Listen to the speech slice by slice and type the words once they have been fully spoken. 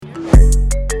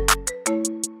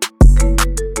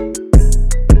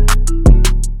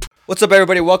What's up,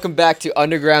 everybody? Welcome back to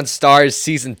Underground Stars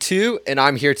Season 2, and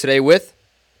I'm here today with...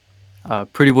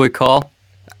 Pretty Boy Call.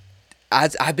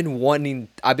 I've been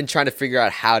trying to figure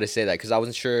out how to say that, because I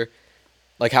wasn't sure,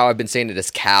 like, how I've been saying it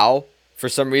as Cal for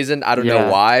some reason. I don't know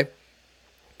Yeah. why,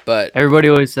 but... Everybody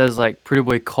always says like Pretty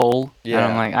Boy Cole. Yeah.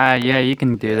 And I'm like, yeah, you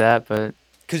can do that, but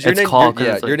Because it's Call because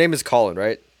it's your like, name is Colin,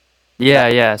 right?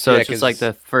 yeah. So Yeah, it's just like 'cause-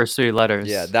 the first three letters.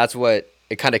 Yeah, that's what...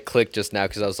 It kind of clicked just now,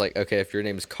 because I was like, okay, if your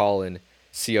name is Colin,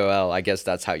 C-O-L, I guess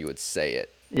that's how you would say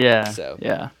it. Yeah. So.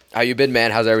 Yeah. How you been,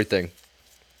 man? How's everything?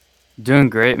 Doing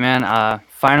great, man.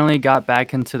 Finally got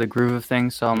back into the groove of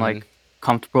things, so I'm Mhm. like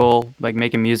comfortable like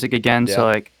making music again. Yeah. So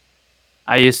like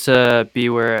I used to be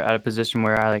at a position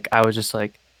where I was just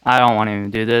like I don't want to even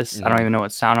do this. I don't Mhm. even know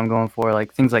what sound I'm going for,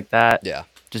 like things like that. Yeah.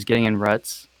 Just getting in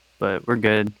ruts, but we're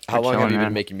good. How We're long have chilling, you been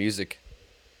man. making music?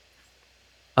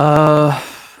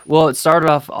 Well, it started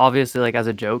off obviously like as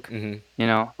a joke,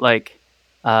 Mm-hmm. like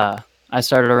uh I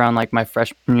started around like my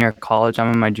freshman year of college.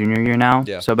 I'm in my junior year now.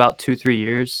 Yeah. So about 2-3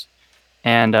 years.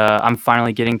 And I'm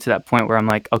finally getting to that point where I'm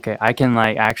like, okay, I can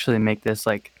like actually make this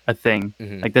like a thing.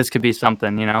 Mhm. Like this could be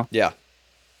something. Yeah.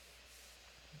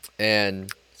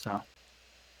 And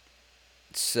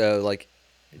So like,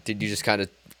 did you just kind of...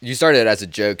 You started it as a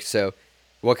joke, so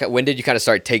when did you kind of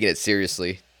start taking it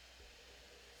seriously?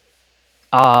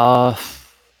 uh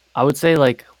I would say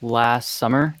like last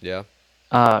summer. Yeah.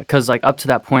 Cause like up to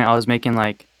that point I was making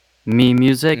like me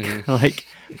music, Mhm. like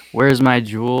where's my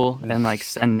jewel and like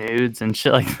send nudes and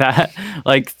shit like that.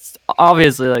 Like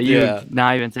obviously like you Yeah. would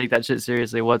not even take that shit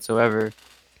seriously whatsoever.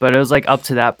 But it was like up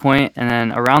to that point, and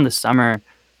then around the summer,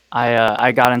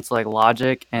 I got into like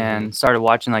Logic and started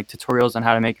watching like tutorials on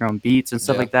how to make your own beats and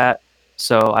stuff Yeah. like that.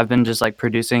 So I've been just like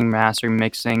producing, mastering,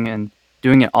 mixing, and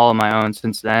doing it all on my own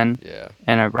since then. Yeah.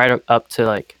 And up to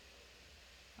like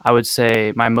I would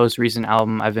say my most recent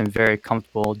album, I've been very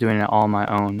comfortable doing it all on my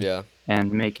own Yeah.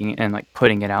 and making and like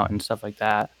putting it out and stuff like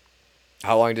that.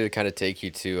 How long did it kind of take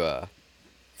you to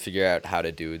figure out how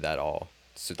to do that all?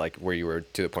 So like where you were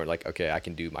to the point like, okay, I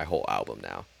can do my whole album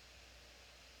now.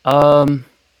 Um,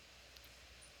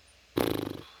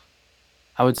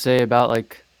 I would say about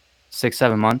like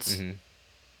 6-7 months. Mhm.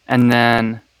 And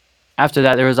then after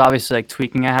that, there was obviously like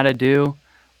tweaking I had to do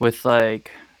with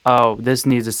like, oh, this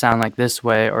needs to sound like this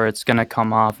way, or it's gonna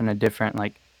come off in a different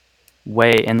like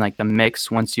way in like the mix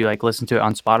once you like listen to it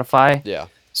on Spotify. Yeah.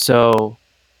 So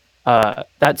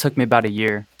that took me about a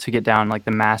year to get down like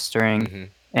the mastering Mhm.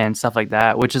 and stuff like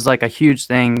that, which is like a huge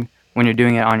thing when you're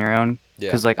doing it on your own. Yeah.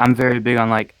 Because like I'm very big on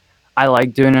like I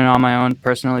like doing it on my own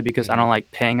personally because I Mhm. don't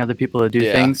like paying other people to do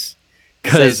Yeah. things.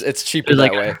 Because Because it's cheaper there's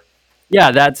that like way.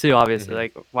 yeah, that too, obviously. Mhm.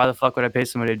 Like, why the fuck would I pay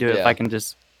somebody to do it if Yeah. I can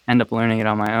just end up learning it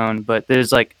on my own? But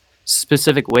there's like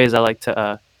specific ways I like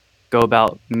to go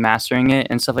about mastering it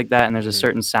and stuff like that. And there's a Mhm.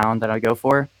 certain sound that I go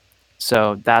for.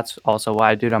 So that's also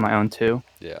why I do it on my own too.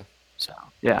 Yeah. So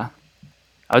yeah,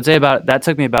 I would say about that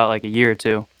took me about like a year or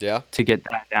two Yeah. to get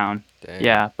that down. Dang.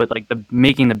 Yeah, but like the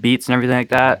making the beats and everything like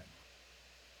that,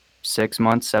 6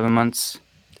 months, 7 months.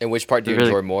 And which part do you Really-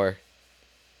 enjoy more?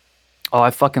 Oh, I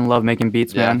fucking love making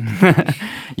beats, Yeah. man.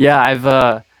 Yeah,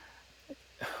 I've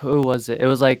who was it? It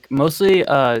was like mostly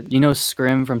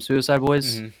Scrim from Suicide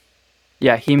Boys. Mhm.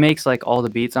 Yeah, he makes like all the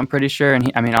beats, I'm pretty sure,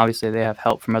 and I mean obviously they have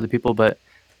help from other people, but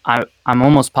I'm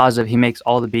almost positive he makes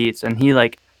all the beats, and he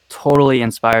like totally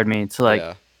inspired me to like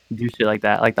Yeah. do shit like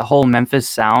that. Like the whole Memphis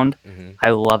sound, Mhm. I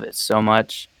love it so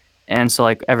much. And so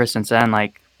like ever since then,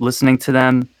 like listening to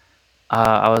them,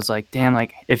 I was like, damn,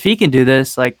 like if he can do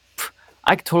this, like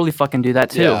I could totally fucking do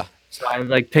that too. Yeah. So I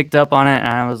like picked up on it, and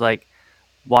I was like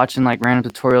watching like random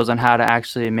tutorials on how to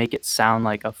actually make it sound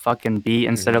like a fucking beat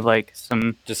instead of like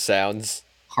some Just sounds.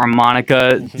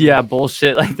 harmonica, yeah,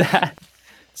 bullshit like that.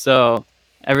 So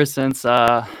ever since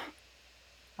I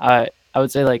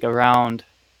would say like around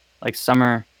like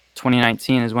summer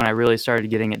 2019 is when I really started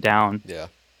getting it down, Yeah.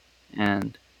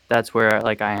 and that's where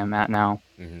like I am at now,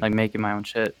 Mhm. like making my own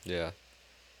shit. Yeah.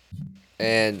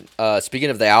 And speaking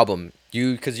of the album,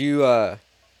 you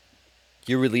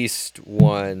released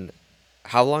one.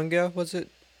 How long ago was it?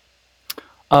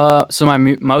 So my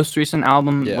most recent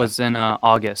album Yeah. was in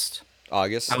August.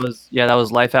 August. That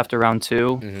was Life After Round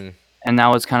 2, Mm-hmm. and that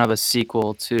was kind of a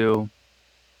sequel to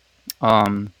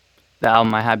the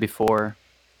album I had before,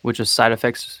 which was Side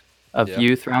Effects of Yeah.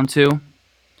 Youth Round 2.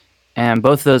 And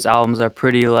both of those albums are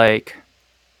pretty like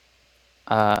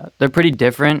they're pretty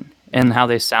different in how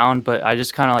they sound, but I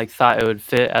just kind of like thought it would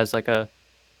fit as like a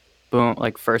boom,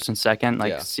 like first and second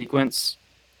like Yeah. sequence,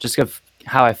 just of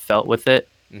how I felt with it.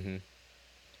 Mm-hmm.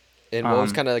 And what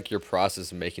was Um, kind of like your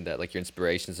process of making that, like your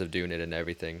inspirations of doing it and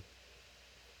everything?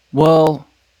 Well,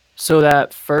 So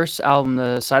that first album,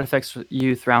 the Side Effects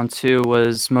Youth Round Two,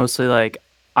 was mostly like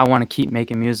I want to keep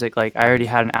making music. Like I already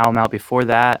Hmm. had an album out before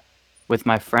that with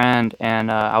my friend,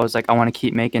 and I was like, I want to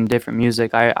keep making different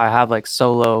music. I have like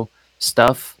solo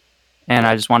stuff, and I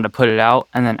Yeah. just wanted to put it out.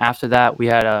 And then after that, we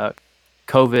had a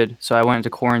COVID, so I went into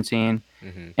quarantine,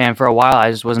 Hmm. and for a while I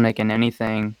just wasn't making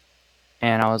anything,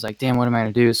 and I was like, damn, what am I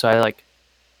gonna do? So I like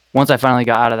once I finally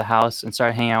got out of the house and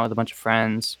started hanging out with a bunch of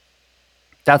friends,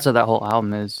 that's what that whole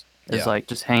album is Yeah. like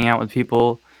just hanging out with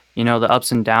people, the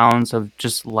ups and downs of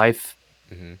just life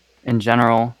Hmm. in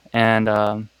general, and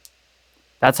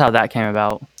that's how that came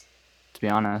about, to be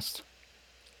honest.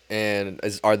 And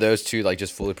are those two like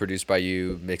just fully produced by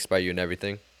you, mixed by you, and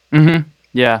everything?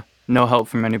 Yeah, no help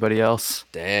from anybody else.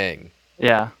 Dang.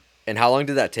 Yeah. And how long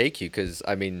did that take you? Because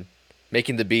I mean,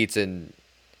 making the beats and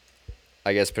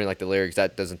I guess putting like the lyrics,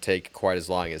 that doesn't take quite as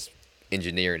long as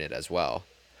engineering it as well.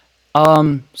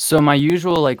 So my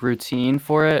usual like routine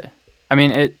for it, I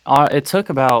mean it took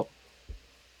about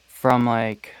from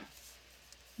like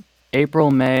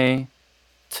April, May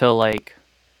till like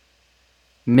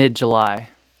mid July.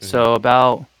 Hmm. So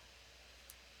about,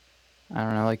 I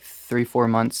don't know, like 3 4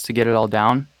 months to get it all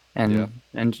down Yeah.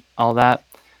 and all that.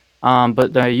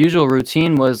 But the usual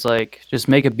routine was like just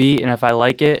make a beat, and if I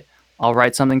like it, I'll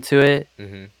write something to it,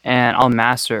 Hmm. and I'll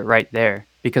master it right there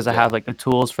because I Yeah. have like the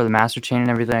tools for the master chain and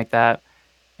everything like that.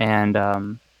 And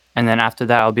then after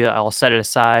that, I'll set it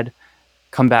aside,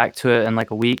 come back to it in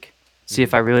like a week, see if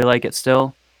Hmm. I really like it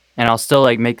still, and I'll still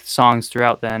like make songs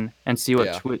throughout then and see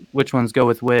Yeah. which ones go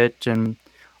with which and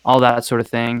all that sort of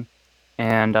thing.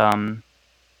 And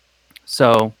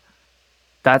so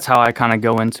that's how I kind of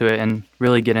go into it and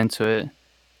really get into it.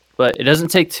 But it doesn't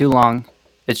take too long.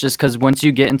 It's just because once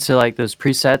you get into like those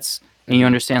presets and you Hmm.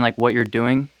 understand like what you're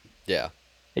doing, Yeah.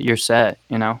 you're set.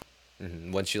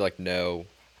 Once you like know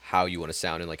how you want to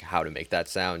sound and like how to make that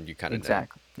sound, you kind of know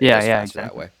Exactly. it Yeah, goes yeah, faster that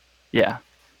exactly. way. Yeah.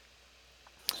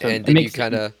 So And it then you makes it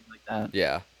kind easy of like that.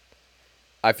 yeah.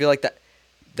 I feel like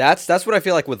that's what I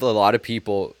feel like with a lot of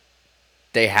people,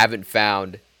 they haven't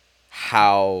found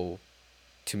how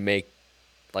to make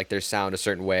like their sound a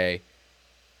certain way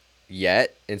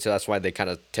yet, and so that's why they kind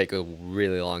of take a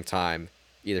really long time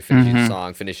either finishing a Hmm.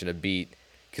 song, finishing a beat,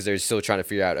 because they're still trying to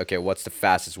figure out, okay, what's the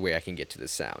fastest way I can get to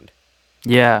this sound.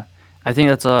 Yeah. I think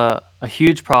that's a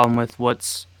huge problem with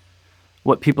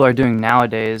what people are doing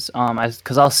nowadays.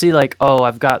 Because I'll see like, oh,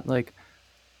 I've got like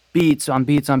beats on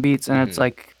beats on beats, and it's Hmm.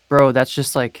 like, bro, that's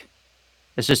just like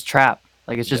it's just trap.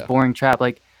 Like it's just Yeah. boring trap.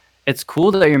 Like it's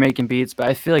cool that you're making beats, but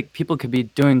I feel like people could be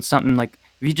doing something like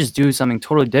if you just do something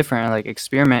totally different and like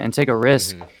experiment and take a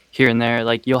risk Hmm. here and there,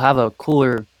 like you'll have a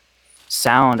cooler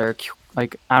sound or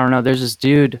like I don't know. There's this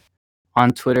dude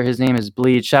on Twitter. His name is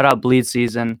Bleed. Shout out Bleed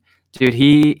Season. Dude,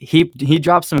 he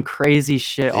drops some crazy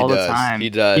shit He all the does. He time.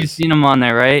 You've does. seen him on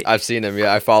there, right? I've seen him.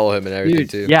 Yeah, I follow him and everything Dude,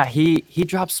 too. yeah, he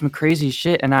drops some crazy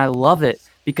shit, and I love it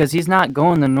because he's not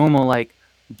going the normal like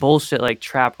bullshit like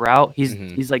trap route. He's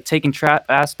Hmm. he's like taking trap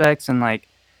aspects and like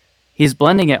he's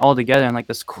blending it all together in like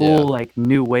this Yeah. cool like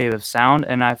new wave of sound,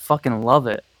 and I fucking love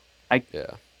it. I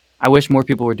Yeah. I wish more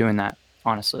people were doing that,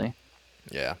 honestly.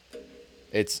 Yeah.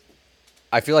 It's.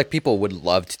 I feel like people would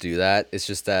love to do that. It's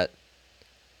just that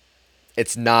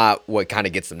it's not what kind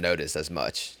of gets them noticed as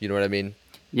much. You know what I mean?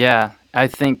 Yeah, I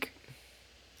think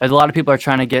a lot of people are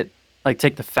trying to get like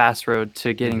take the fast road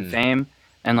to getting Hmm. fame,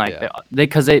 and like Yeah. they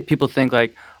people think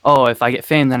like, oh, if I get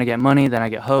fame, then I get money, then I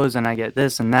get hoes, and I get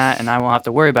this and that, and I won't have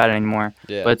to worry about it anymore. But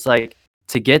Yeah. it's like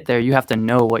to get there, you have to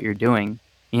know what you're doing.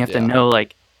 You have to Yeah. know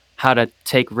like how to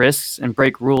take risks and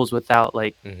break rules without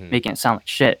like Hmm. making it sound like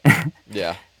shit.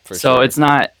 Yeah. For So sure. it's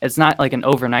not like an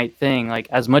overnight thing. Like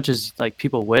as much as like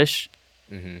people wish,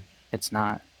 Hmm. it's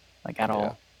not like at Yeah.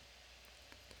 all.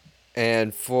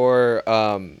 And for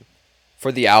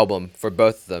the album, for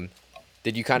both of them,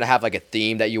 did you kind of have like a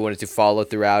theme that you wanted to follow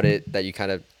throughout it that you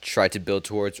kind of tried to build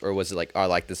towards, or was it like, oh, I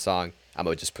like this song, I'm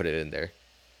gonna just put it in there?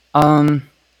 Um,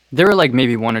 there were like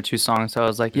maybe one or two songs. So I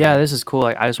was like, yeah, Hmm. this is cool.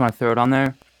 Like I just want to throw it on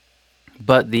there.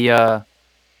 But the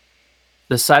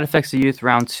Side Effects of Youth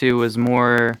Round Two was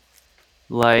more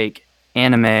like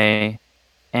anime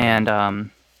and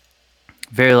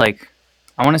very like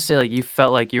I want to say like you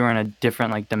felt like you were in a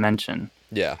different like dimension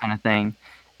Yeah. kind of thing.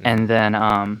 Hmm. And then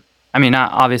I mean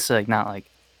not obviously like not like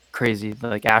crazy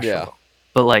like Yeah. astral,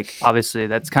 but like obviously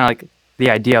that's kind of like the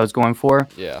idea I was going for.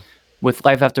 Yeah. With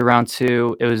Life After Round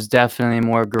Two, it was definitely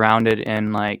more grounded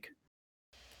in like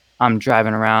I'm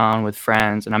driving around with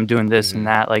friends and I'm doing this Hmm. and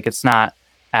that. Like it's not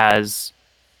as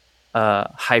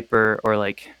hyper or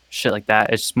like shit like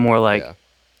that. It's more like Yeah.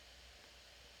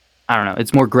 I don't know.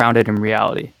 It's more grounded in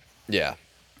reality. Yeah.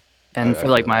 And I for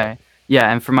like feel that. my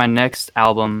yeah, and for my next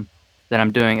album that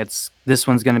I'm doing, it's this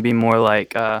one's gonna be more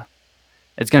like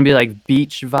it's gonna be like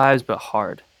beach vibes but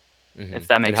hard, if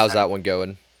that And makes how's sense. that one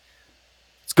going?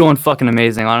 It's going fucking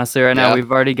amazing, honestly. Right now, Yeah. we've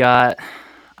already got,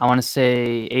 I want to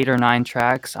say 8 or 9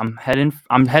 tracks. I'm heading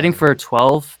Dang. for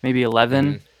 12, maybe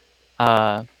 11.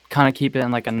 Mhm. Kind of keep it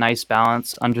in like a nice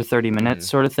balance, under 30 minutes Mhm.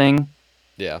 sort of thing.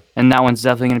 Yeah. And that one's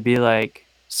definitely gonna be like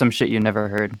some shit you never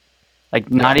heard. Like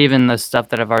Yeah. not even the stuff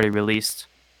that I've already released,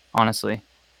 honestly.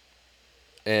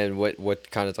 And what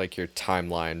kind of like your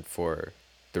timeline for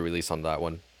the release on that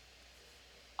one?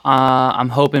 I'm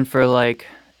hoping for like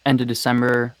end of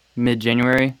December, mid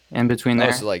January, in between Oh,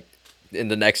 there. so like in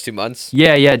the next 2 months?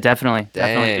 Yeah, yeah, definitely,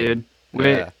 Dang. dude.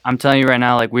 Yeah. I'm telling you right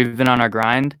now, like we've been on our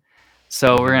grind,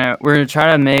 so we're Mhm. gonna we're gonna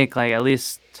try to make like at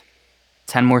least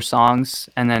 10 more songs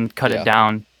and then cut it Yeah.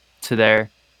 down to there.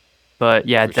 But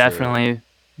yeah, For sure.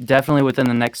 definitely within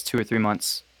the next 2 or 3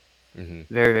 months, Mhm.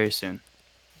 very very soon.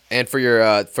 And for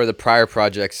your for the prior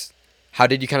projects, how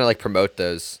did you kind of like promote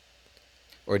those,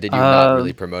 or did you not Uh,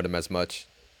 really promote them as much?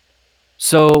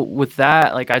 so with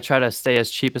that, like I try to stay as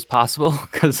cheap as possible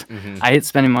because Mhm. I hate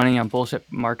spending money on bullshit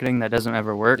marketing that doesn't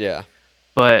ever work. Yeah.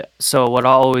 But so what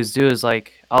I'll always do is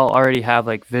like I'll already have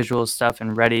like visual stuff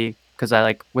and ready because I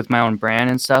like with my own brand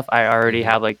and stuff. I already Mhm.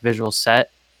 have like visual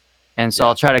set, and so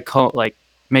I'll Yeah. try to like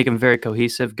make them very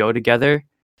cohesive, go together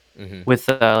Mhm. with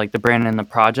like the brand and the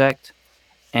project.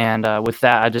 And with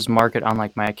that, I just mark it on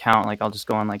like my account. Like I'll just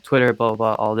go on like Twitter, blah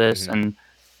blah, blah all this, Mhm. and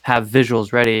have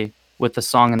visuals ready with the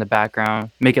song in the background,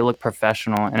 make it look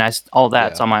professional, and all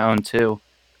that's Yeah. on my own too.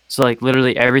 So like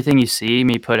literally everything you see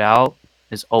me put out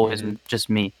is always Mhm. just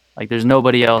me. Like there's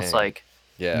nobody else Dang. like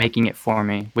Yeah. making it for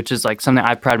me, which is like something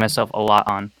I pride myself a lot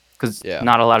on because Yeah.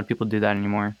 not a lot of people do that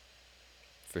anymore.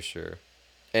 For sure.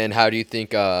 And how do you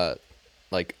think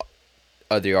like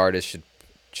other artists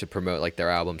should promote like their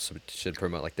albums, should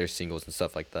promote like their singles and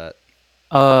stuff like that,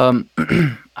 Um,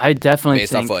 I definitely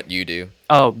based off think. what you do?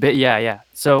 Oh, but yeah, yeah.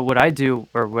 So what I do,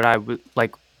 or what I would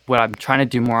like, what I'm trying to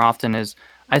do more often is,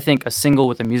 I think a single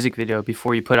with a music video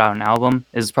before you put out an album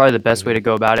is probably the best way Mhm. to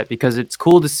go about it because it's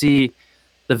cool to see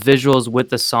the visuals with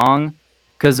the song.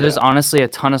 Because there's Yeah. honestly a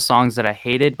ton of songs that I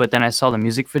hated, but then I saw the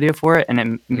music video for it and it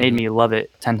made Mhm. me love it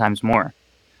 10 times more.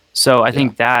 So I Yeah.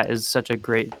 think that is such a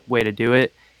great way to do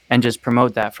it and just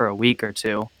promote that for a week or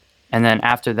two. And then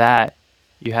after that,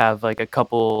 you have like a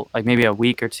couple, like maybe a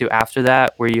week or two after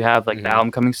that, where you have like the Mhm.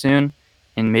 album coming soon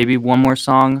and maybe one more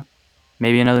song,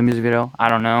 maybe another music video. I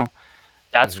don't know.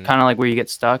 That's Mhm. kind of like where you get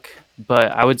stuck.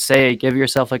 But I would say give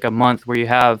yourself like a month where you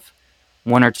have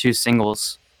one or two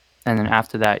singles. And then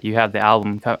after that, you have the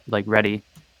album like ready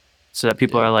so that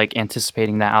people Yeah. are like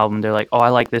anticipating that album. They're like, "Oh, I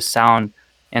like this sound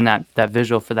and that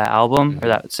visual for that album or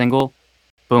Mhm. that single."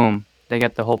 Boom, they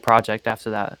get the whole project after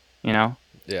that. You know.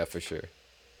 Yeah, for sure.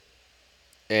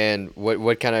 And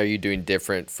what kind of are you doing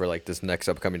different for like this next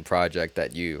upcoming project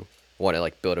that you want to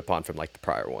like build upon from like the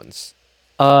prior ones,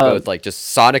 Uh, both like just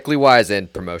sonically wise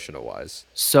and promotional wise?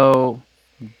 so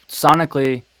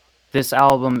sonically, this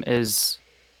album is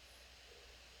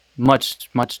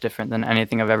much different than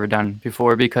anything I've ever done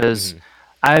before because Mhm.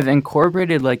 I've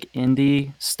incorporated like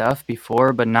indie stuff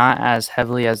before, but not as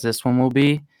heavily as this one will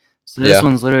be. So this Yeah.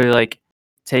 one's literally like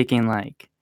taking like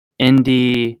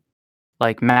indie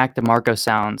like Mac DeMarco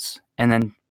sounds and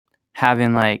then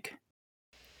having like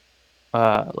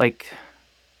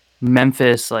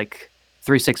Memphis like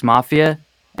 3 6 Mafia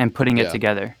and putting it Yeah.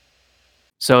 together.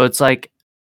 So it's like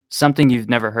something you've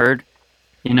never heard,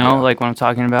 Yeah. like what I'm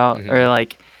talking about, Mhm. or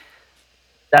like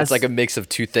It's like that's a mix of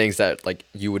two things that like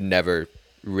you would never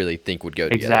really think would go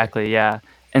together. exactly, yeah.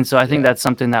 And so I think Yeah. that's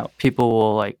something that people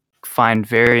will like find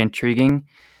very intriguing.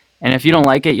 And if you don't Mhm.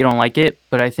 like it, you don't like it.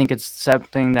 But I think it's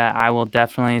something that I will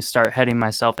definitely start heading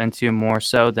myself into more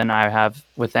so than I have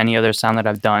with any other sound that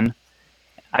I've done.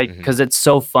 Mhm. Because it's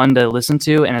so fun to listen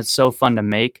to and it's so fun to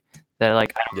make that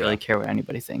like I don't really Yeah. care what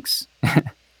anybody thinks.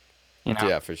 You know,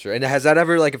 Yeah, for sure. And has that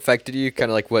ever like affected you?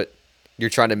 Kind of like what you're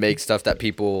trying to make stuff that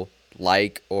people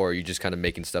like, or are you just kind of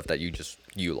making stuff that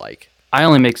you like? I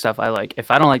only make stuff I like. If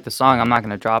I don't like the song, I'm not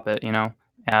gonna drop it. You know,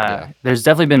 Yeah. there's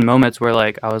definitely been moments where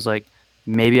like I was like,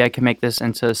 maybe I can make this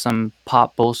into some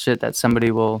pop bullshit that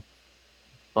somebody will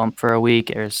bump for a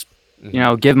week or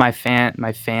Hmm. give my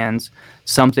fans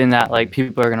something that like Hmm.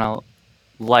 people are gonna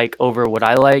like over what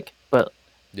I like. But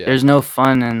Yeah. there's no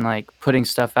fun in like putting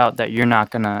stuff out that you're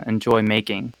not gonna enjoy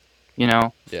making. You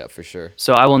know, Yeah, for sure.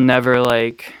 so I will never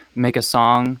like make a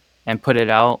song and put it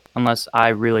out unless I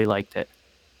really liked it.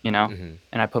 You know, Hmm.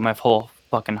 and I put my whole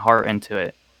fucking heart into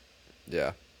it.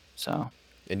 Yeah. So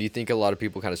And do you think a lot of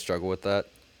people kind of struggle with that?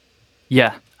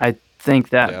 yeah, I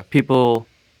think Yeah. that people,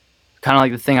 kind of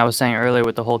like the thing I was saying earlier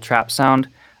with the whole trap sound,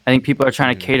 I think people are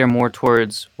trying to Hmm. cater more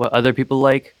towards what other people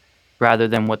like rather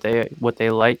than what they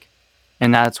like.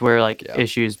 And that's where like Yeah.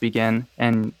 issues begin.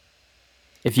 And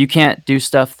if you can't do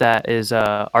stuff that is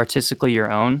artistically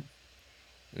your own,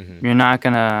 Hmm. you're not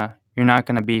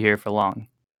gonna be here for long.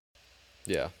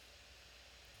 Yeah.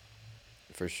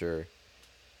 For sure.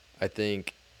 I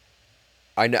think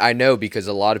I know because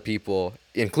a lot of people,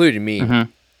 including me, Hmm.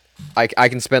 I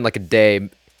can spend like a day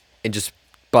and just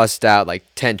bust out like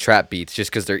 10 trap beats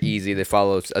just because they're easy. They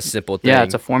follow a simple Yeah,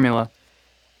 it's thing, a formula.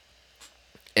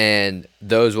 and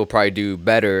those will probably do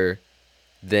better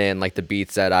than like the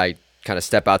beats that I kind of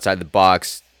step outside the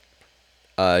box,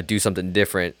 do something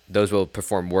different. Those will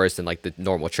perform worse than like the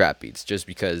normal trap beats, just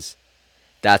because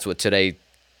that's what today,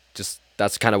 just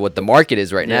that's kind of what the market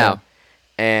is right Yeah. now,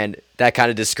 and that kind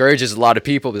of discourages a lot of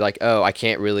people. Be like, oh, I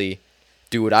can't really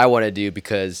do what I want to do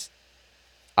because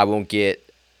I won't get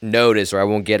noticed or I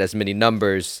won't get as many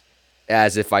numbers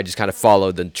as if I just kind of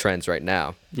follow the trends right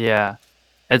now. Yeah.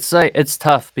 It's like it's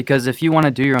tough because if you want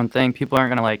to do your own thing, people aren't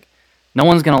gonna like. No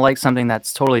one's gonna like something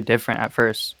that's totally different at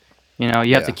first. You know,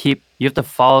 Yeah. you have to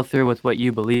follow through with what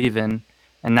you believe in,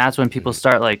 and that's when people Hmm.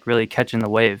 start like really catching the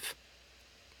wave.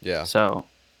 Yeah. So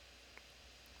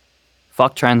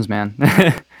fuck trends, man.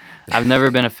 I've never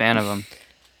been a fan of them.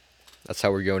 That's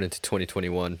how we're going into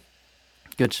 2021.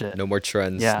 Good shit. No more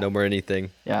trends. Yeah, No more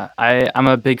anything. yeah. I'm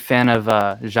a big fan of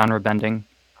genre bending.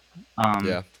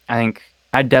 Yeah. I think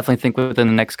I definitely think within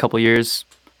the next couple years,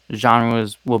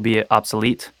 genres will be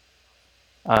obsolete.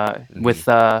 Hmm. With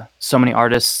so many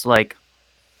artists like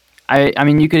I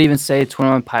mean you could even say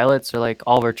 21 Pilots or like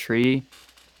Oliver Tree.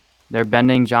 They're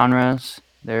bending genres.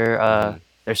 Hmm.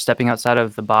 They're stepping outside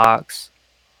of the box.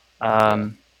 Yeah.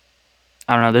 Um,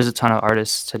 I don't know. There's a ton of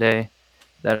artists today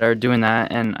that are doing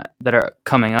that and that are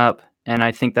coming up, and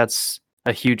I think that's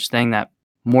a huge thing that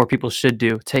more people should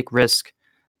do. Take risk.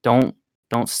 Don't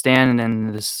don't stand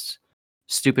in this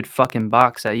stupid fucking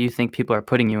box that you think people are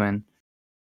putting you in.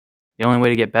 The only way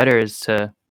to get better is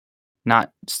to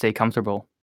not stay comfortable.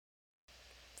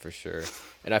 For sure.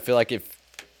 And I feel like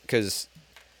because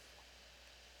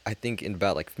I think in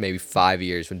about like maybe 5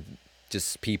 years, when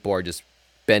just people are just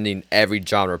bending every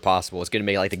genre possible, it's gonna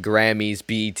make like the Grammys,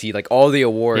 BET, like all the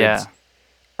awards Yeah.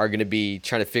 are gonna be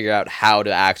trying to figure out how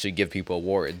to actually give people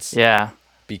awards, Yeah.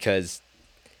 because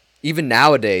even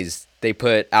nowadays they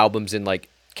put albums in like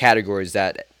categories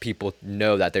that people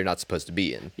know that they're not supposed to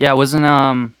be in. Yeah,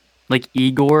 wasn't like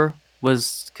Igor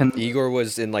was Igor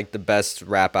was in like the best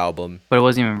rap album but it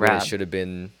wasn't even when it rap. should have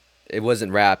been. It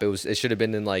wasn't rap. It should have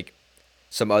been in like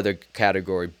some other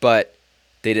category, but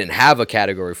they didn't have a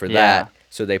category for Yeah. that,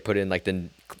 so they put in like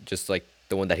just like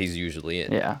the one that he's usually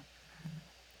in. Yeah.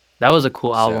 That was a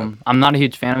cool So album. I'm not a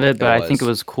huge fan of it, it but I think it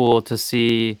was. was cool to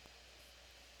see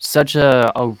such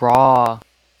a raw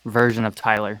version of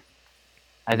Tyler.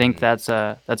 I think Hmm. that's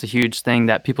a huge thing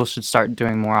that people should start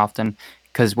doing more often.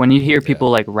 Because when you hear Yeah. people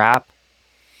like rap,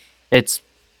 it's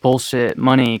bullshit,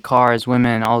 money, cars,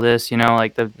 women, all this, you know,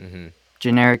 like the Hmm.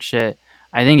 generic shit.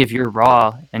 I think if you're Yeah.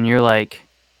 raw and you're like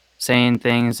saying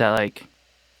things that like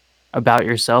about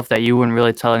yourself that you wouldn't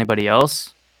really tell anybody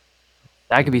else,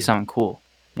 that could be Hmm. something cool,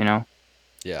 you know?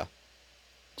 Yeah.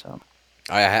 So,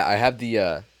 I have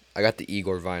the I got the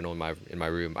Igor vinyl in my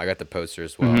room. I got the poster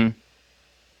as well. hmm.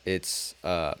 It's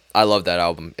I love that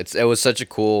album. It was such a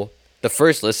cool. The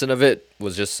first listen of it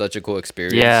was just such a cool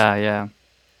experience. Yeah, yeah.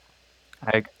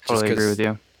 I Just totally agree with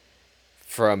because you.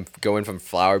 from going from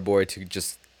Flower Boy to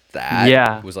just that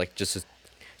Yeah. was like just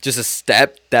a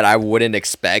step that I wouldn't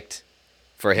expect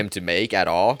for him to make at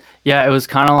all. Yeah, it was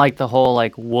kind of like the whole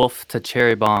like Wolf to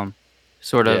Cherry Bomb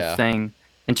sort of Yeah. thing.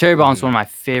 And Cherry Bomb's Hmm. one of my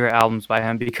favorite albums by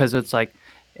him because it's like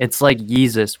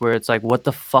Yeezus where it's like what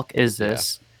the fuck is Yeah.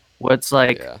 this? What's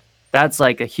like Yeah. that's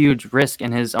like a huge risk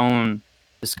in his own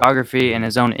discography and Hmm.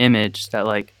 his own image that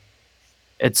like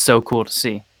it's so cool to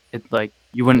see. It like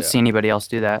you wouldn't Yeah. see anybody else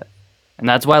do that. And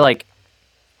that's why like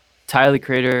Tyler the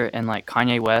Creator and like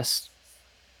Kanye West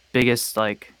biggest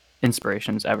like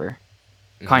inspirations ever.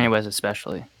 Hmm. Kanye West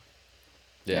especially.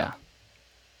 Yeah. Yeah.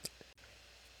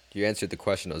 You answered the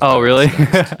question I was Oh, about to really?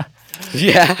 ask next.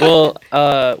 Yeah. Well,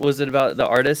 was it about the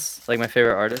artists? Like my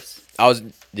favorite artists? I was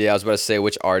I was about to say,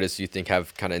 which artists you think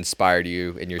have kind of inspired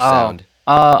you in your Oh, sound.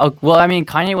 well, I mean,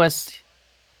 Kanye West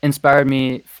inspired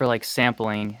me for like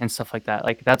sampling and stuff like that.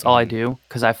 Like that's all I Hmm. do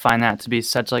because I find that to be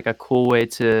such like a cool way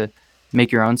to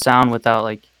make your own sound without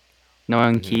like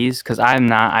knowing Hmm. keys. Because I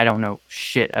don't know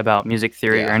shit about music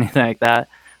theory or Yeah. anything like that.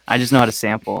 I just know how to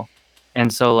sample.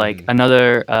 And so like Hmm.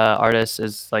 another artist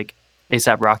is like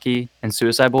ASAP Rocky and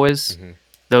Suicide Boys. Hmm.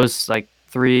 those like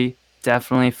three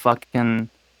definitely fucking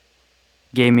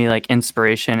gave me like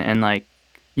inspiration, and like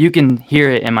you can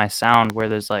hear it in my sound where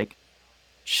there's like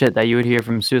shit that you would hear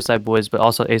from Suicide Boys, but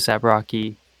also ASAP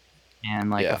Rocky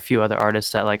and like a Yeah. few other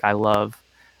artists that like I love,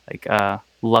 like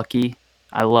Lucky.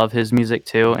 I love his music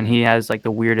too, and Hmm. he has like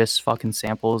the weirdest fucking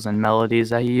samples and melodies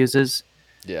that he uses.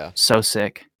 Yeah. So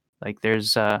sick. Like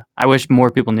there's I wish more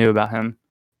people knew about him.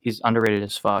 He's underrated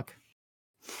as fuck.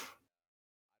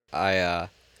 I uh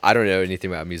I don't know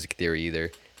anything about music theory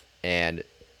either, and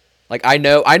like I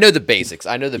know the basics.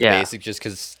 I know the Yeah, basics just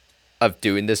because of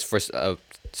doing this for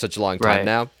such a long time right.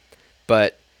 now.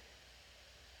 But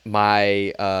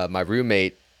my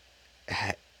roommate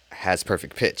has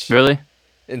perfect pitch, Really?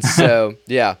 and so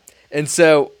yeah, and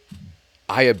so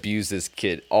I abuse this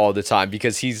kid all the time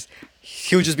because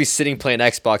he'll just be sitting playing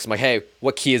Xbox. I'm like, hey,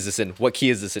 what key is this in? What key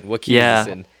is this in? What key is this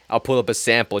Yeah. in? I'll pull up a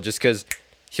sample just because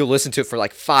he'll listen to it for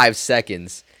like 5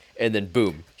 seconds, and then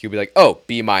boom, he'll be like, oh,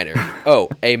 B minor, oh,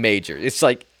 A major. It's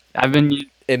like I've been u-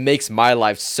 it makes my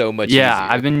life so much yeah,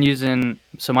 I've easier. been using,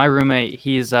 so my roommate,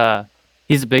 he's a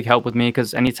big help with me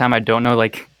because anytime I don't know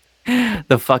like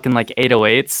the fucking like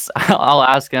 808s, I'll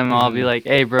ask him, I'll be Hmm. like,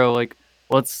 "Hey bro, like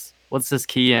what's this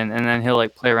key in?" And then he'll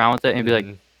like play around with it and be like,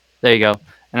 Hmm. "There you go."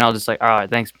 And I'll just like, "All right,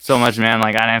 thanks so much, man.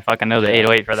 Like I didn't fucking know the Yeah.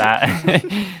 808 for that."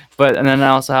 But and then I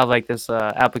also have like this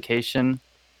application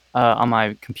on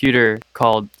my computer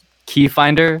called Key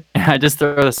Finder, and I just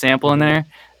throw the sample in Hmm. there,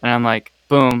 and I'm like,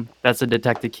 boom, that's a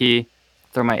detected key.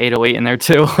 Throw my 808 in there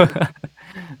too,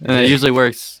 and it Yeah. usually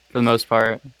works for the most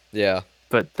part. Yeah.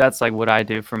 But that's like what I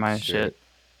do for my Sure. shit.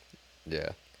 Yeah.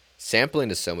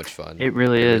 Sampling is so much fun. It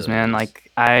really It is, really man. is.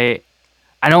 Like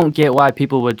I don't get why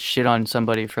people would shit on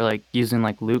somebody for like using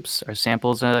like loops or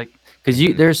samples, or like because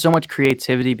you Hmm. there's so much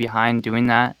creativity behind doing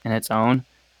that in its own.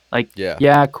 Like Yeah.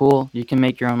 yeah, cool. You can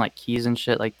make your own like keys and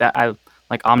shit like that. I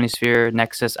like Omnisphere,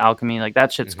 Nexus, Alchemy, like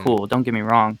that shit's Hmm. cool. Don't get me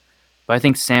wrong, but I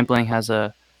think sampling has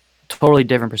a totally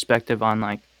different perspective on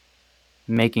like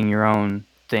making your own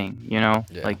thing. You know,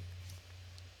 Yeah. like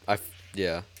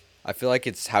Yeah. I feel like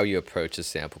it's how you approach a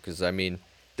sample because I mean,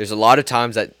 there's a lot of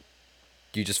times that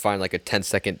you just find like a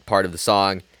 10-second part of the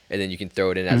song and then you can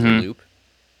throw it in as a hmm loop,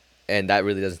 and that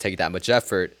really doesn't take that much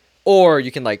effort. Or you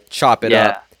can like chop it yeah,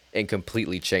 up and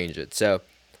completely change it. So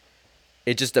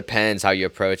it just depends how you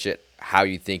approach it, how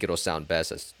you think it'll sound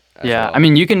best as yeah. I well.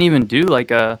 mean, you can even do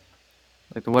like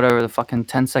whatever the fucking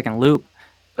 10-second loop.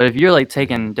 But if you're like Hmm.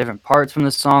 taking different parts from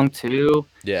the song too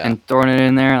Yeah. and throwing it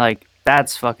in there, like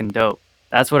that's fucking dope.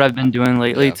 That's what I've been doing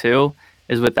lately Yeah. too,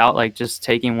 is without like just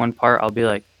taking one part, I'll be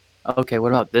like, okay, what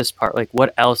about this part? Like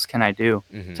what else can I do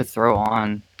Hmm. to throw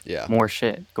on Yeah. more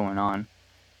shit going on?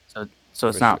 So it's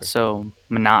For not sure. so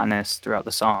monotonous throughout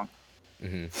the song.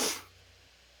 Hmm.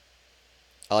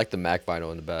 I like the Mac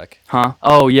vinyl in the back. Huh?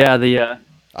 Oh yeah, the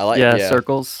I like, yeah, yeah.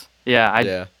 circles. Yeah, I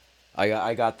Yeah.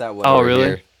 I got that one oh over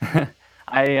really? here.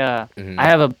 I Hmm. I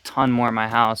have a ton more at my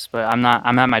house, but I'm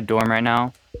at my dorm right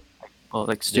now. Well,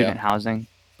 like Yeah. student housing.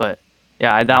 But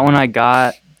yeah, that one I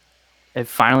got. It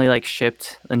finally like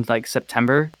shipped in like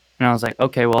September, and I was like,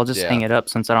 okay, well I'll just hang Yeah. it up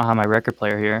since I don't have my record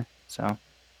player here. So,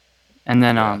 and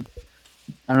then Yeah.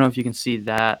 I don't know if you can see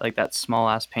that like that small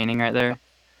ass painting right there. Oh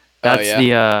That's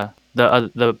yeah.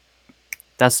 the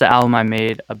that's the album I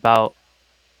made about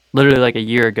literally like a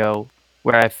year ago,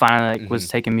 where I finally like Hmm. was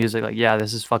taking music like yeah,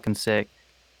 this is fucking sick.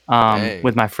 Dang.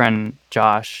 With my friend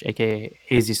Josh, aka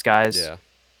Hazy Skies, Yeah.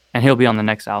 and he'll be on the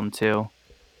next album too.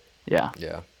 Yeah.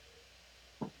 Yeah.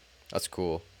 That's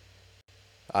cool.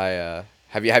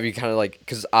 Have you kind of like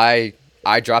because I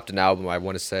dropped an album. I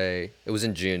want to say it was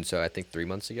in June, so I think 3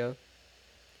 months ago,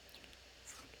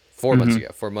 4 months Mhm. ago,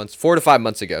 4 months, 4 to 5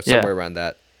 months ago, Yeah. somewhere around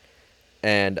that.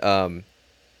 And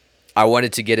I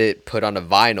wanted to get it put on a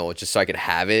vinyl just so I could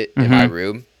have it in my Mhm.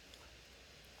 room.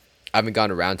 I haven't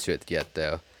gone around to it yet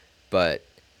though, but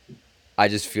I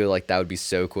just feel like that would be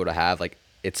so cool to have. Like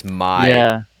it's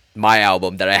Yeah. my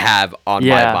album that I have on my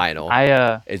Yeah.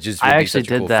 vinyl. It just I would be actually such a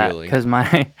did cool that feeling. cuz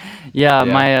my yeah,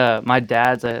 Yeah. my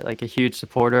dad's like a huge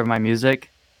supporter of my music.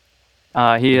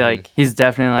 He Hmm. like he's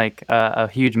definitely like a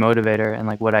huge motivator in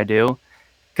like what I do.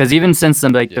 Cuz even since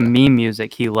the Yeah. meme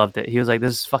music, he loved it. He was like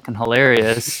this is fucking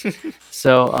hilarious.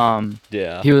 So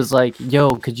Yeah. he was like,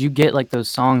 "Yo, could you get like those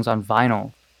songs on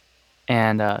vinyl?"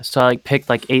 And so I like picked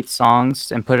like 8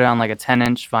 songs and put it on like a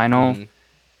 10-inch vinyl, Hmm.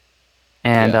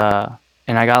 and Yeah. uh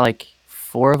and I got like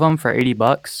 4 of them for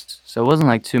 $80. So it wasn't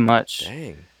like too much.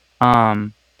 Dang.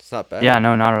 Um It's not yeah, bad.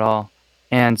 no, not at all.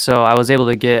 And so I was able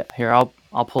to get here,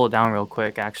 I'll pull it down real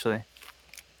quick actually.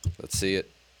 Let's see it.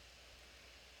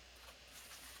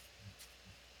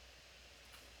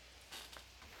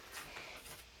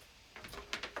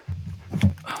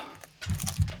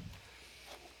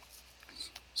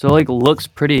 So it like looks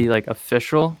pretty like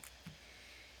official,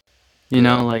 you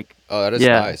know, Yeah. like Oh, that is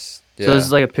yeah. nice. So this Yeah.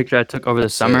 is like a picture I took over the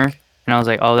summer, Sick. and I was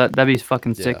like, oh, that'd be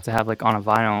fucking sick Yeah. to have like on a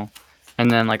vinyl,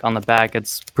 and then like on the back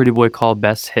it's Pretty Boy called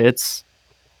Best Hits.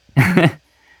 Oh,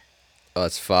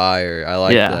 that's fire. I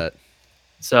like Yeah. that.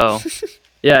 So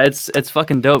yeah, it's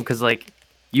fucking dope because like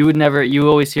you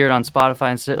always hear it on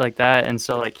Spotify and shit like that, and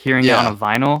so like hearing it on a Yeah.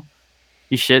 vinyl,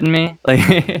 you shitting me?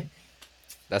 Like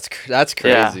That's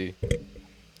yeah, crazy.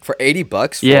 For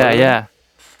 $80 for yeah, them? yeah.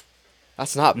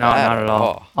 That's not No, bad not at at all.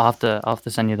 all. I'll have to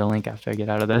send you the link after I get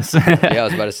out of this. Yeah, I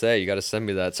was about to say you got to send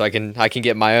me that so I can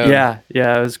get my own. Yeah,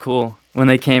 yeah, it was cool. When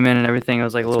they came in and everything, it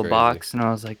was like a That's little crazy. box, and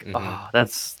I was like, Mhm. oh,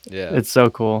 that's Yeah. it's so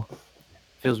cool.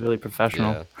 Feels really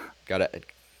professional. Yeah.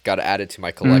 Got to add it to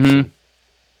my Mm-hmm. collection.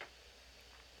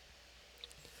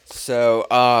 So,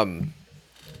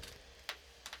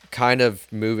 kind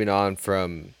of moving on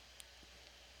from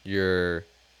your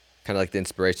kind of like the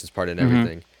inspirations part and Mm-hmm.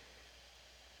 everything.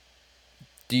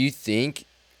 Do you think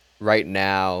right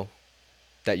now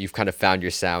that you've kind of found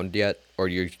your sound yet, or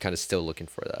you're kind of still looking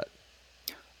for that?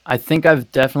 I think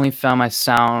I've definitely found my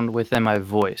sound within my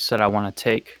voice that I want to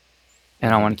take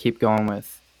and I Mm-hmm. want to keep going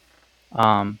with.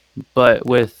 Um, but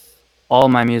with all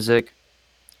my music,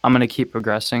 I'm gonna keep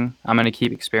progressing. I'm gonna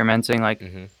keep experimenting. Like,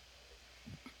 Mm-hmm.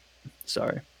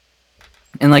 sorry,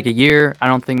 in like a year, I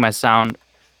don't think my sound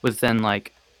within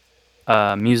like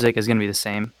music is gonna be the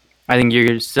same. I think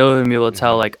you're still gonna be able to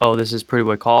tell Mm-hmm. like, oh, this is Pretty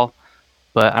Boy Call,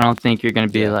 but I don't think you're gonna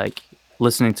be Yeah. like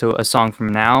listening to a song from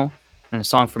now and a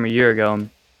song from a year ago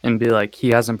and be like, he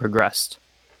hasn't progressed,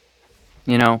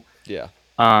 you know. Yeah.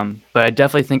 But I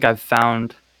definitely think I've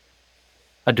found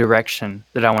a direction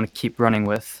that I want to keep running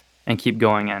with and keep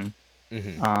going in.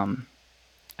 Mm-hmm. Um,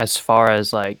 as far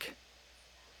as like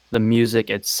the music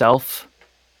itself,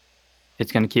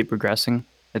 it's gonna keep progressing.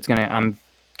 I'm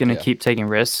gonna Yeah. keep taking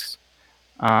risks.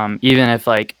 Even if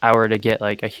like I were to get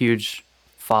like a huge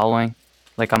following,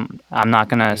 like I'm not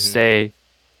gonna Mm-hmm. stay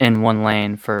in one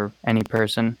lane for any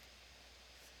person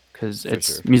because For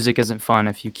it's sure. music isn't fun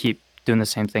if you keep doing the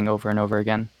same thing over and over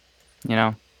again, you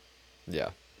know. Yeah.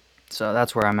 So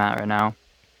that's where I'm at right now.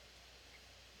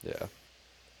 Yeah.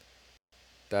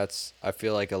 I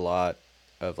feel like a lot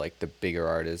of like the bigger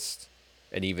artists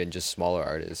and even just smaller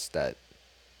artists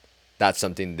that's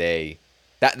something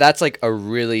that's like a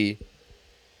really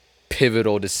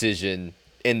pivotal decision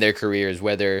in their careers,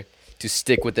 whether to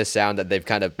stick with the sound that they've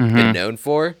kind of been Hmm. known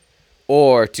for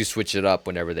or to switch it up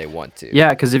whenever they want to. Yeah,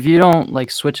 because if you don't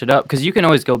like switch it up, because you can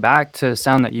always go back to a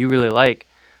sound that you really like,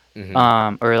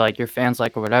 Mm-hmm. or like your fans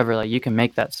like or whatever. Like you can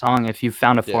make that song if you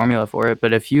found a Yeah. formula for it.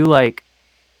 But if you like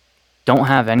don't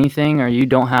have anything or you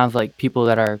don't have like people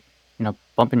that are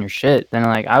bumping your shit, then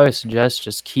like I would suggest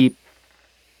just keep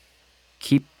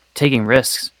taking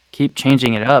risks, keep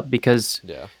changing it up because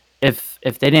Yeah. if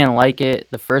they didn't like it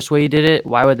the first way you did it,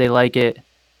 why would they like it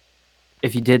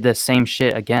if you did the same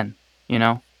shit again, you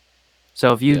know?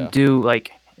 So Yeah.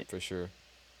 For sure.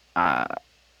 uh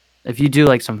if you do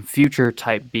like some future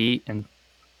type beat and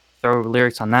throw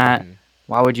lyrics on that, Mm-hmm.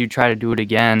 why would you try to do it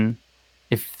again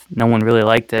if no one really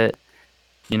liked it,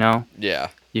 you know? Yeah.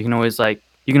 You can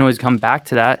always come back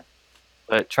to that,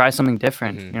 but try something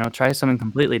different, Mm-hmm. try something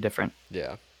completely different.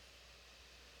 Yeah.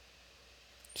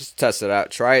 Just test it out.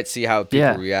 Try it. See how people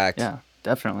Yeah. react. Yeah,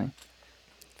 definitely.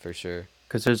 For sure.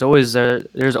 Because there's always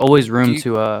Do room you?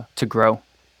 to grow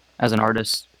as an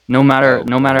artist. Oh, No one matter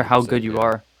hundred how good percent. you Yeah.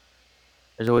 are,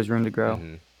 there's always room to grow.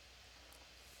 Mm-hmm.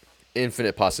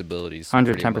 Infinite possibilities,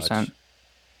 pretty 110%. much.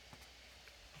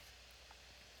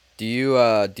 Do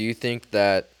you think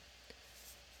that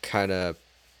kind of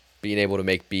being able to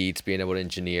make beats, being able to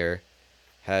engineer,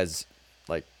 has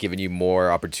like given you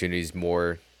more opportunities,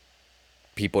 more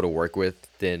people to work with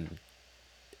than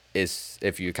is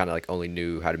if you kind of like only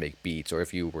knew how to make beats or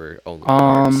if you were only an Um,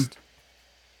 artist?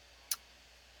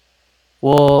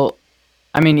 well,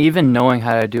 I mean, even knowing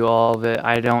how to do all of it,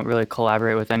 I don't really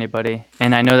collaborate with anybody.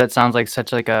 And I know that sounds like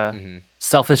such like a Mm-hmm.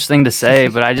 selfish thing to say,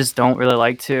 but I just don't really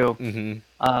like to.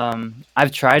 Mm-hmm.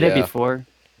 I've tried it Yeah. before.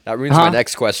 That ruins my Huh?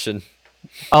 next question.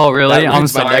 Oh, really? That I'm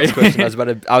ruins my sorry. next question.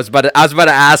 I was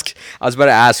about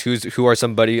to ask who are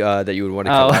somebody that you would want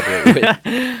to Oh. collaborate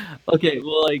with. Okay,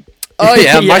 well, like, Oh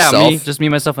yeah, yeah, myself. just me,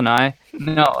 myself, and I.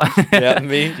 No. Yeah,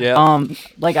 me. Yeah.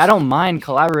 Like I don't mind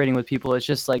collaborating with people. It's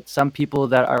just like some people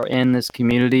that are in this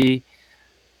community,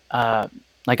 uh,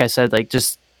 like I said, like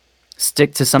just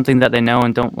stick to something that they know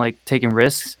and don't like taking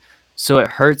risks. So it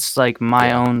hurts like my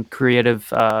Yeah. own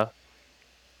creative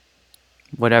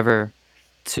whatever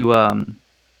to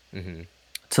Mm-hmm.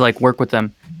 to like work with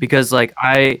them because like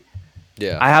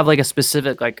Yeah. I have like a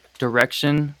specific like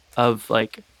direction of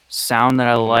like sound that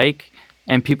I Mhm. like,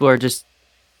 and people are just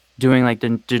doing like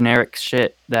the generic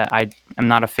shit that I am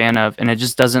not a fan of, and it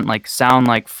just doesn't like sound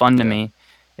like fun to Yeah. me.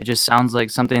 It just sounds like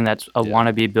something that's a Yeah.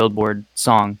 wannabe Billboard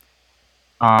song.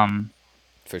 Um,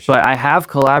 For but sure. I have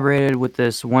collaborated with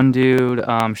this one dude.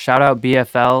 Shout out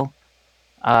BFL.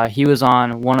 He was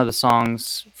on one of the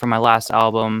songs from my last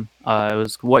album. It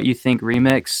was "What You Think"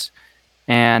 remix,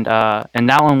 and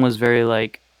that one was very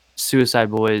like Suicide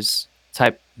Boys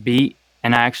type beat.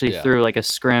 And I actually Yeah. threw like a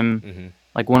scrim, Mhm.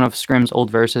 like one of Scrim's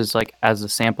old verses, like as a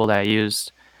sample that I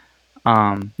used.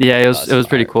 Yeah, it Oh, was that's it was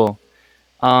pretty fire. cool.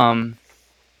 Um,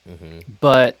 Mhm.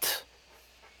 but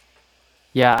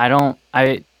yeah,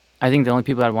 I think the only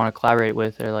people I'd want to collaborate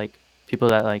with are like people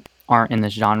that like aren't in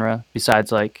this genre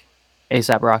besides like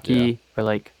ASAP Yeah. Rocky or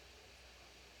like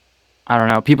I don't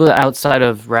know, people that outside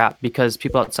of rap, because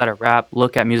people outside of rap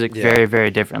look at music Yeah. very, very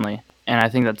differently. And I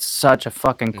think that's such a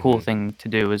fucking cool Mhm. thing to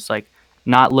do, is like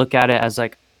not look at it as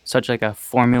like such like a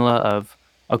formula of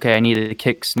okay, I need a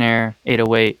kick, snare,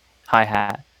 808,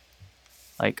 hi-hat.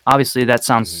 Like obviously that Mhm.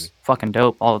 sounds fucking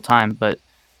dope all the time, but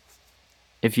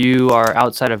if you are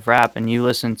outside of rap and you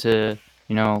listen to,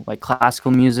 you know, like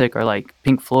classical music or like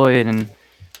Pink Floyd and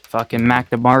fucking Mhm. Mac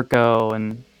DeMarco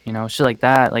and, you know, shit like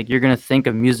that, like you're gonna think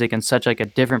of music in such like a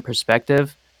different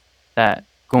perspective that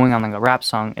going on like a rap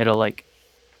song, it'll like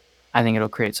I think it'll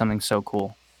create something so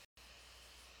cool.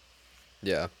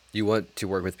 Yeah. You want to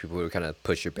work with people who kind of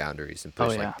push your boundaries and Oh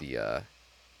push yeah. like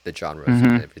the genres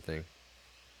and Mhm. everything.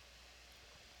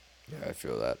 Yeah, I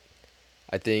feel that.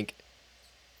 I think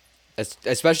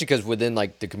especially because within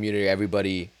like the community,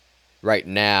 everybody right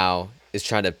now is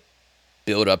trying to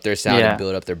build up their sound and Yeah.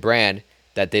 build up their brand,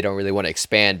 that they don't really want to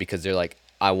expand because they're like,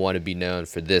 I want to be known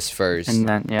for this first, And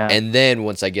then yeah. and then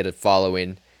once I get a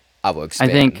following, I will I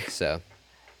expand. think So.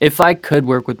 if I could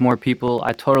work with more people,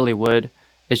 I totally would.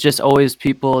 It's just always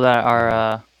people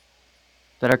Mhm.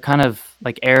 that are kind of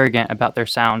like arrogant about their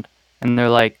sound, and they're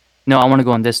like, "No, I want to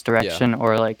go in this Yeah. direction,"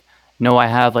 or like, "No, I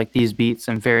have like these beats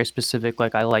and very specific,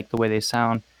 like I like the way they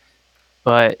sound."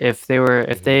 But if Mhm.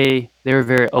 they were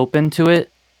very open to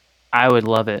it, I would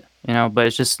love it, you know, but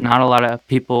it's just not a lot of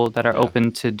people that are Yeah.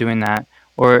 open to doing that.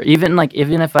 Or even like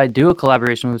even if I do a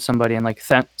collaboration with somebody and like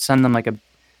send them like a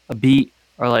beat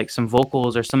or like some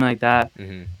vocals or something like that,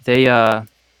 Mhm. they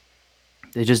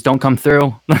they just don't come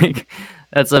through. Like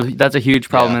that's a huge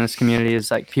problem Yeah. in this community, is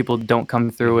like people don't come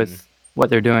through Mhm. with what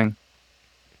they're doing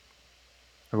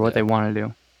or what they Yeah. want to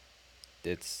do.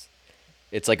 It's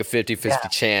it's like a 50-50 Yeah.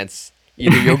 chance.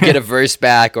 Either you'll get a verse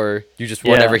back or you just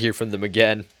won't ever Yeah. hear from them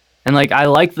again. And like I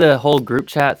like the whole group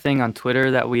chat thing on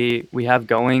Twitter that we have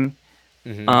going.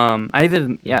 Mhm. I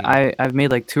even yeah, Mhm. I've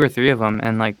made like 2 or 3 of them,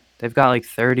 and like they've got like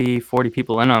 30, 40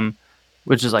 people in them,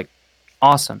 which is like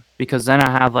awesome, because then I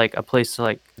have like a place to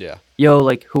like, Yeah. yo,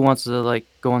 like who wants to like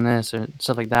go on this or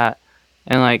stuff like that.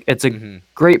 And like it's a Mhm.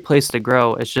 great place to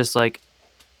grow. It's just like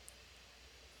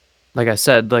I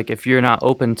said, like if you're not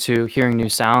open to hearing new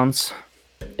sounds,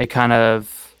 it kind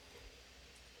of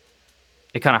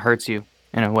it kind of hurts you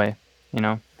in a way, you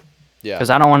know? Yeah. Cuz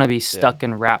I don't want to be Yeah. stuck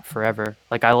in rap forever.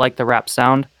 Like I like the rap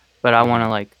sound, but I want Mhm.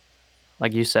 to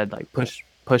like you said, like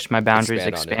push my boundaries,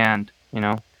 Expand on it. expand, you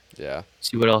know, Yeah.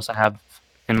 see what else I have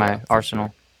in Yeah, my for sure.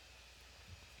 arsenal.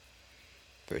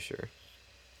 For sure.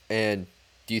 And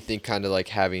do you think kind of like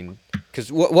having,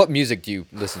 cuz what music do you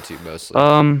listen to mostly?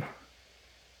 Um,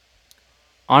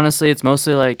 Honestly, it's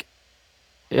mostly like,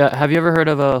 yeah, have you ever heard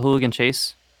of a Hooligan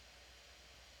Chase?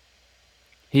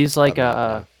 He's like I'm a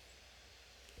not, no.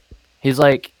 he's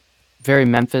like very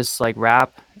Memphis like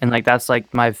rap, and like that's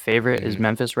like my favorite is Mhm.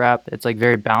 Memphis rap. It's like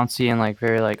very bouncy and like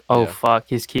very like, oh Yeah. fuck,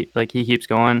 he keeps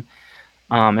going.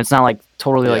 It's not like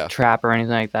totally like Yeah. trap or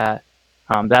anything like that.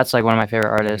 That's like one of my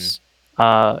favorite Mhm. artists.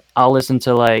 I'll listen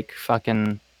to like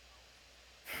fucking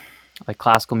like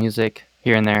classical music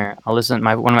here and there. I'll listen.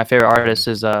 My one of my favorite Mhm. artists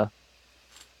is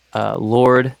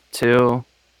Lord too.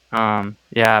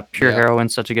 Yeah, Pure Yeah.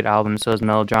 Heroine's such a good album. So is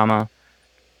Melodrama.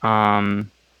 Um,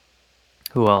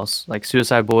 who else? Like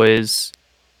Suicide Boys,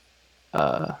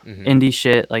 Mhm. indie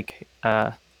shit like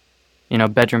you know,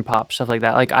 bedroom pop stuff like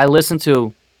that. Like I listen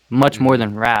to much more Mhm.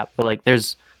 than rap, but like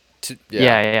there's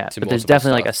Yeah, yeah. to But there's multiple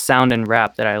definitely like a stuff. sound in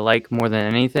rap that I like more than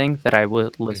anything that I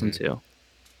would listen Mhm. to.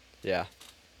 Yeah.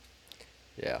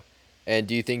 Yeah. And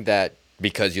do you think that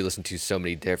because you listen to so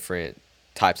many different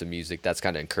types of music, that's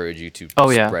kind of encourage you to Oh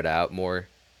yeah, spread out more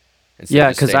instead of yeah.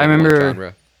 just Because staying I in one remember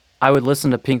genre? I would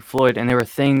listen to Pink Floyd, and there were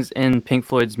things in Pink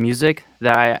Floyd's music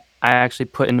that I actually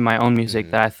put into my own music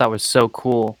Mhm. that I thought was so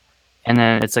cool. And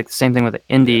then it's like the same thing with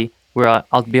Yeah. indie, where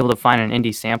I'll be able to find an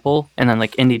indie sample and then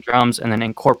like indie drums, and then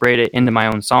incorporate it into my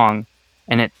own song.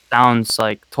 and it sounds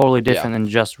like totally Yeah, different than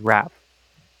just rap.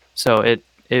 So it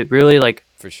really like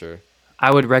for sure.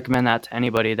 I would recommend that to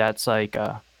anybody that's like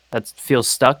that feels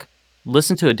stuck.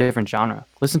 Listen to a different genre.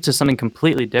 Listen to something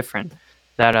completely different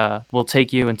that will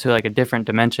take you into like a different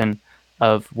dimension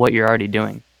of what you're already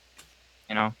doing.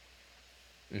 You know?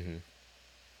 Hmm.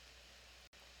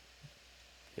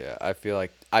 Yeah, I feel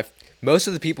like I most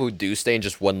of the people who do stay in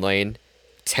just one lane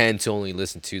tend to only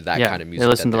listen to that Yeah, kind of they music that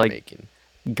listen to they're like making.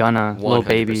 Gunna, Lil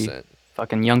Baby, 100%.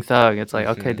 fucking Young Thug. It's like,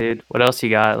 okay, Hmm. dude, what else you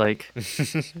got? Like,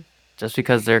 just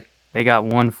because they got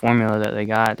one formula that they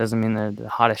got doesn't mean they're the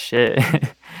hottest shit.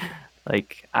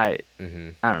 Like, Hmm.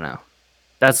 I don't know.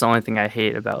 That's the only thing I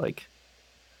hate about like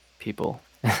people.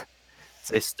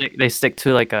 They stick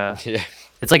to like a Yeah.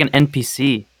 it's like an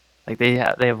NPC. Like they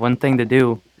have one thing to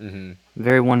do, Hmm.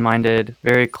 very one-minded,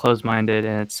 very closed-minded,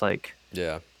 and it's like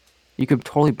Yeah. you could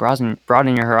totally broaden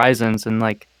your horizons and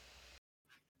like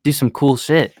do some cool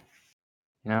shit,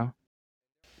 you know?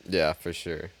 Yeah, for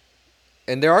sure.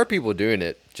 And there are people doing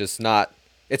it, just not.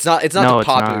 It's not the No, it's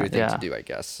popular not. thing to Yeah. do, I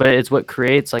guess. But it's what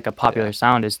creates like a Yeah. popular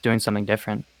sound is doing something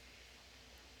different.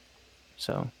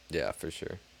 So, Yeah, for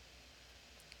sure.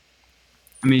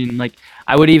 I mean, like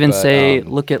I would even But say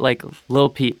look at like Lil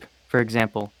Peep, for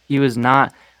example. He was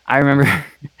not I remember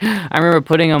I remember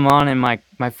putting him on in my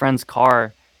friend's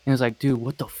car. He was like, "Dude,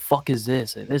 what the fuck is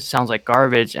this? This sounds like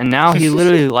garbage." And now he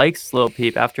literally likes Lil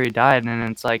Peep after he died, and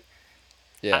it's like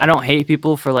I yeah. don't hate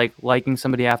people for like liking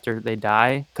somebody after they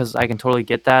die because I can totally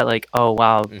get that. Like, oh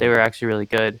wow, they Hmm. were actually really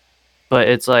good. But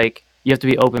it's like you have to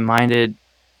be open minded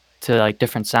to like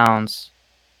different sounds.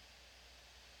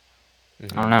 I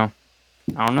Hmm. don't know.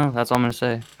 I don't know. That's all I'm gonna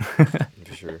say.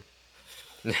 For sure.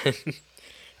 All That's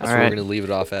where we're right. gonna leave it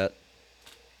off at.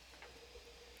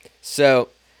 So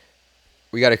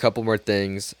we got a couple more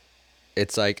things.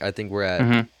 It's like I think we're at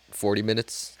Mhm. 40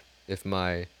 minutes. If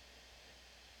my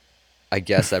I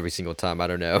guess every single time. I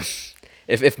don't know.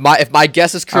 If my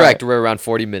guess is All right. correct, we're around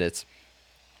 40 minutes.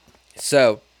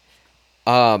 So,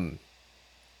 um,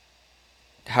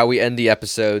 how we end the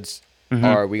episodes Mhm.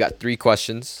 are we got 3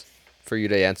 questions for you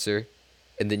to answer,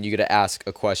 and then you get to ask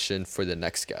a question for the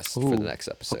next guest for the Ooh. next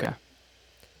episode. Okay.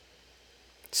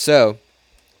 So,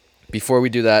 before we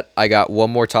do that, I got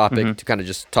one more topic Mhm. to kind of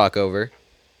just talk over,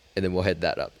 and then we'll head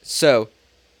that up. So,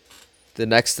 the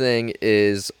next thing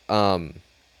is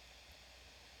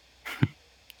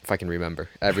if I can remember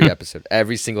every episode,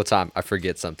 every single time I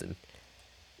forget something.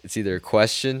 It's either a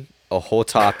question, a whole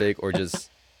topic, or just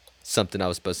something I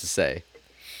was supposed to say.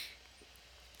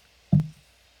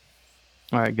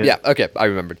 All right. Good. Yeah, okay, I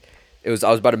remembered. I was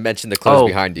about to mention the clothes Oh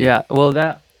behind you. yeah. Well,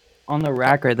 that on the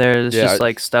rack right there is Yeah. just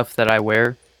like stuff that I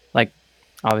wear. Like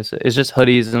obviously, it's just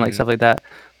hoodies and like Mhm. stuff like that.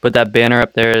 But that banner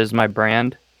up there is my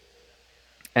brand,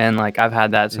 and like I've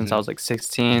had that since I Mhm. was like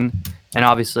 16, and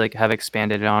obviously like have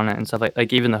expanded on it and stuff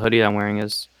like even the hoodie I'm wearing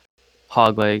is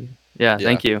hog leg. Yeah, Yeah.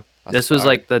 thank you. That's This was fire.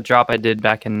 like the drop I did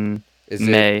back in Is it?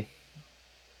 May.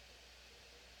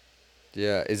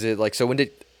 Yeah. Is it like so? When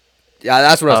did? Yeah,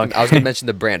 that's what I was. Oh, I was gonna okay. mention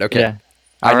the brand. Okay, Yeah.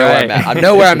 I All know where I'm at. I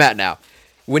know where I'm right. at now.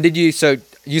 When did you? So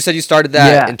you said you started that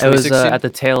Yeah, in it was 2016. at the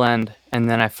tail end, and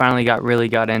then I finally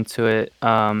got into it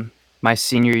my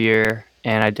senior year,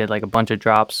 and I did like a bunch of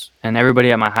drops, and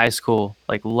everybody at my high school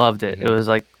like loved it.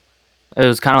 Mhm. It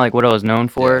was kind of like what I was known Yeah.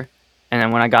 for, and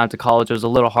then when I got into college, it was a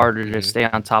little harder to Mhm. stay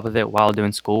on top of it while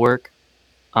doing schoolwork.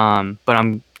 But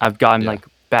I've gotten Yeah. like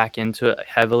back into it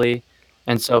heavily,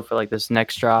 and so for like this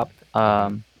next drop,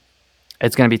 Mhm.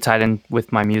 it's gonna be tied in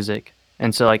with my music.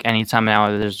 And so like anytime now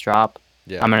there's a drop,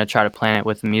 Yeah. I'm gonna try to plan it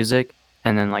with the music,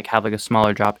 and then like have like a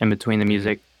smaller drop in between the Mhm.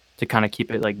 music to kind of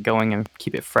keep it like going and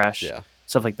keep it fresh, Yeah.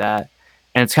 stuff like that.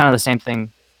 And it's kind of the same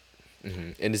thing.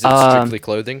 Mhm. And is it Um, strictly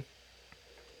clothing?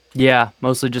 yeah,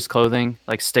 mostly just clothing,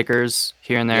 like stickers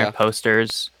here and there, Yeah.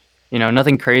 posters. You know,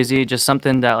 nothing crazy, just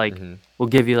something that like Mhm. will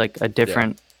give you like a Yeah.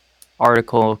 different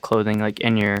article of clothing like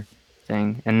in your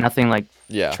thing, and nothing like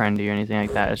Yeah. trendy or anything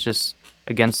like that. It's just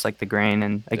against like the grain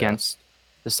and Yeah. against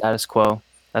the status quo.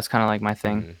 That's kind of like my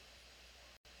thing. Mhm.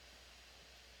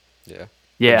 Yeah. And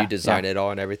you Yeah, yeah, design it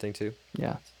all and everything too.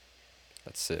 yeah.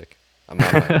 That's sick. I'm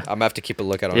gonna have to keep a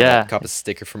lookout on that. Yeah, Cop a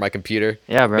sticker for my computer.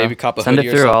 yeah, Maybe bro. cop a Send hoodie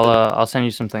it or through. something. I'll send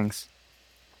you some things.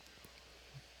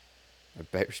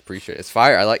 Appreciate it. It's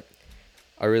fire.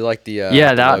 I really like Yeah,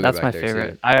 the logo that's back my there too.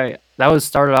 favorite. I That was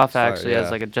started off It's fire. actually as Yeah.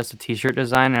 like just a t-shirt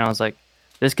design, and I was like,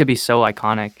 this could be so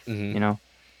iconic, Mhm. you know.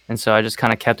 And so I just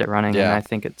kind of kept it running, and Yeah. I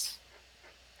think it's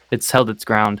held its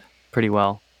ground pretty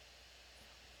well.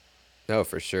 No,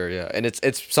 for sure. Yeah, and it's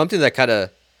something that kind of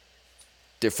Yeah,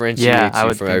 differentiates I you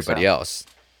would from think everybody so. else.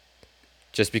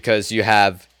 Just because you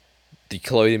have the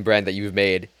clothing brand that you've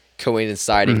made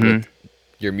coinciding Mhm. with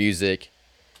your music,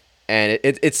 and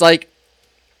it's like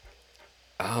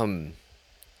um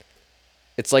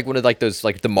it's like one of like those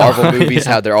like the Marvel Oh movies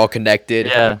yeah. how they're all connected.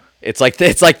 Yeah. It's like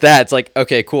that. It's like,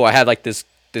 okay, cool. I had like this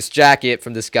jacket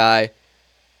from this guy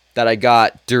that I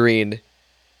got during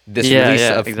this Yeah, release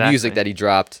yeah, of music exactly. that he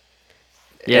dropped,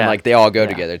 and Yeah. like they all go Yeah.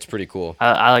 together. It's pretty cool.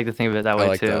 I like to think of it that I way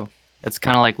like that. too. It's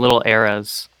kind of like little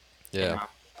eras, you Yeah.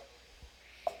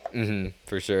 know.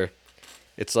 For sure.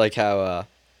 It's like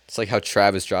how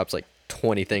Travis drops like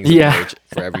 20 things of Yeah. merch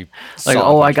for every Like, song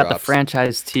oh, he I got the drops.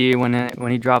 franchise tee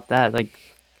when he dropped that. Like,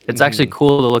 it's actually hmm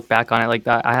cool to look back on it. Like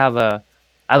that, I have like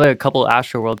a couple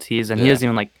Astroworld tees, and he Yeah. doesn't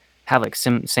even like have like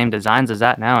same designs as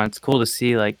that now. And it's cool to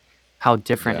see like how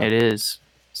different Yeah. it is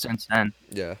since then.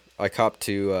 Yeah. I copped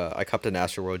an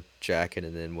Astroworld jacket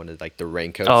and then one of like the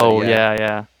raincoats that he Oh had. yeah,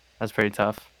 yeah, that's pretty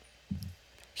tough.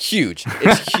 Huge.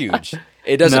 It's huge.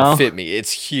 It doesn't No, fit me.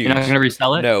 It's you're not huge. gonna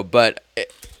resell it. No, but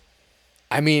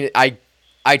I mean,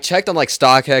 I checked on like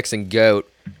StockX and Goat.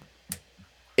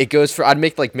 It goes for I'd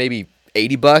make like maybe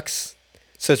 $80,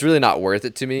 so it's really not worth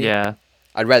it to me. Yeah.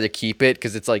 I'd rather keep it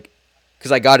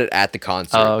because I got it at the Oh,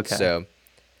 concert, okay. so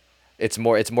it's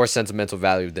more sentimental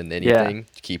value than Yeah. anything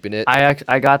keeping it.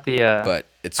 I got the But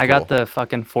it's I got cool. the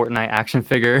fucking Fortnite action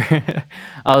figure.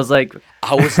 I was like,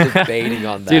 I was debating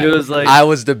on dude, it that. was like, I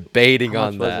was debating how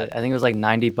much on was it? that. I think it was like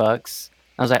 $90.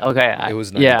 I was like, okay, It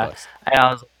was 90 yeah. bucks.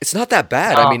 I was, It's not that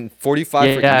bad. I no, mean,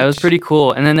 45 for yeah, it was each. pretty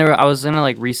cool. And then I was gonna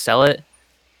like resell it,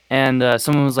 and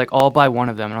someone was like, "Oh, I'll buy one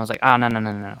of them," and I was like, "Ah, no, no,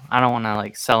 no, no, no. I don't want to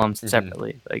like sell them hmm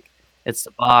separately. Like, it's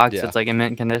the box. Yeah. It's like in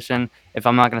mint condition. If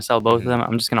I'm not gonna sell both of hmm them,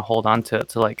 I'm just gonna hold on to it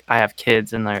till like I have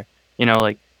kids and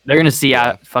like they're gonna see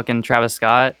Yeah. fucking Travis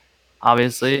Scott,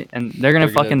 obviously, and they're gonna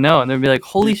They're gonna fucking know, and they'll be like,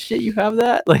 "Holy you're shit, you have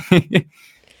that!" Like,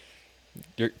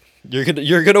 you're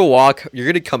you're gonna walk. You're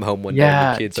gonna come home one day and the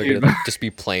yeah, kids are gonna dude. like just be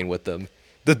playing with them.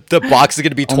 The box is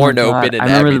gonna be Oh my torn god! open I and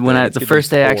remember when everything. It's the gonna be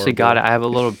first day I actually got it. horrible. I have a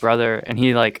little brother, and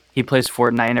he plays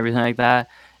Fortnite and everything like that.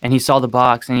 And he saw the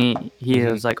box, and he hmm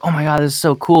was like, "Oh my god, this is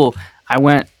so cool!" I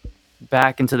went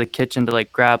back into the kitchen to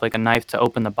like grab like a knife to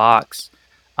open the box,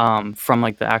 from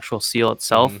like the actual seal hmm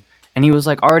itself. And he was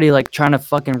like already like trying to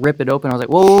fucking rip it open. I was like,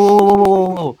 "Whoa, whoa, whoa, whoa, whoa,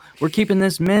 whoa, whoa. We're keeping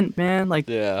this mint, man. Like,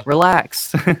 Yeah.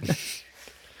 relax."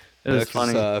 It Yeah. was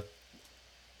funny.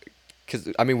 Cause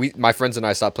I mean, my friends and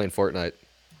I stopped playing Fortnite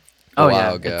a Oh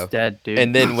while yeah, it's ago, dead, dude.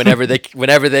 and then whenever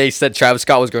they said Travis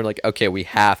Scott was going, like, okay, we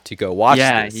have to go watch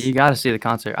Yeah, this. you got to see the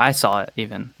concert. I saw it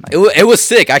even. Like, It was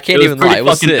sick. I it can't was even lie. pretty It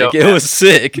was fucking sick. dope, It man. was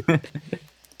sick.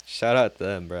 Shout out to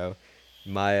them, bro.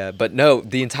 But no,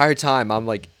 the entire time I'm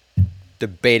like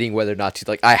debating whether or not to.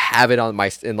 Like, I have it on my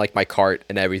cart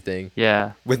and everything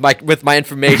Yeah. with my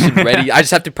information ready. I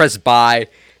just have to press buy,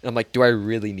 and I'm like, do I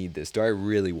really need this? Do I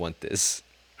really want this?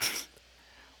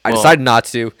 I Well, decided not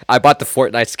to. I bought the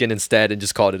Fortnite skin instead and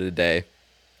just called it a day.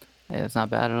 yeah, it's not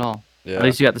bad at all. At Yeah,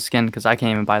 least you got the skin because I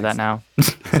can't even buy that ex- now.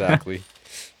 exactly.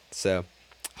 So,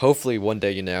 hopefully one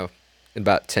day, in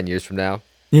about 10 years from now,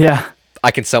 Yeah.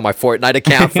 I can sell my Fortnite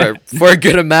account for a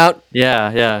good amount.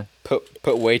 Yeah, yeah.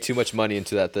 Put way too much money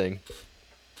into that thing.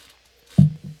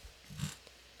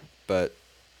 But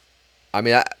I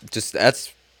mean,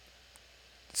 that's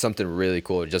something really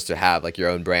cool just to have like your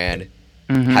own brand,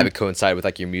 have Mhm. it coincide with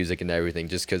like your music and everything.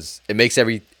 Just because it makes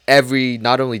every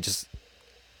not only just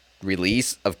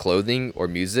release of clothing or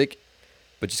music,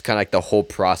 but just kind of like the whole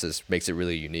process makes it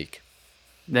really unique.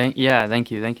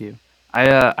 Thank you, thank you.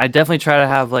 I definitely try to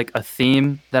have like a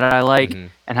theme that I like hmm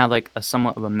and have like a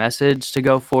somewhat of a message to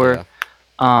go Yeah. for.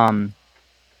 Um,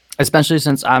 Especially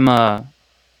since I'm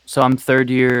third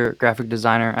year graphic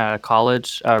designer at a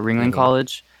college, Ringling hmm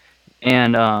College,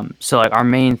 and so like our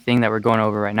main thing that we're going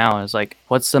over right now is like,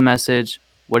 what's the message?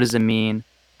 What does it mean?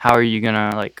 How are you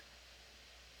gonna like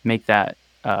make that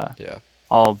Yeah.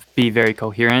 all be very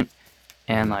coherent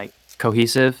and hmm like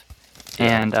cohesive?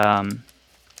 Yeah. And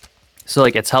so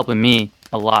like it's helping me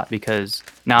a lot because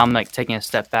now I'm like taking a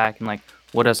step back and like,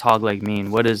 what does hog leg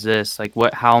mean? What is this? Like,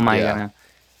 what? How am I Yeah. gonna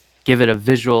give it a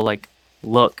visual like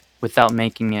look without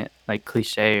making it like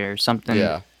cliche or something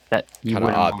Yeah. that you Kind of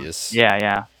wouldn't want? obvious. Yeah,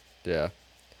 yeah, Yeah.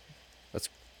 That's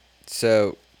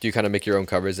so. Do you kind of make your own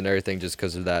covers and everything just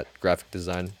because of that graphic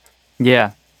design?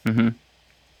 yeah.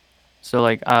 So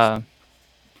like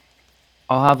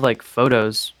I'll have like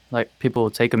photos like people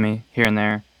will take of me here and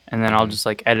there, and then I'll hmm just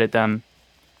like edit them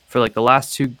for like the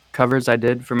last two covers I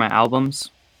did for my albums.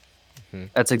 hmm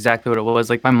That's exactly what it was.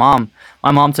 Like my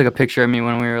mom took a picture of me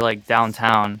when we were like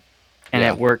downtown, and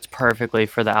Yeah. it worked perfectly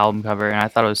for the album cover, and I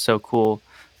thought it was so cool.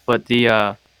 But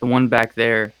the one back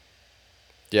there,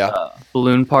 Yeah.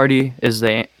 Balloon Party is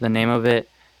the name of it,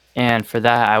 And for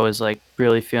that, I was like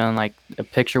really feeling like a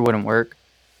picture wouldn't work,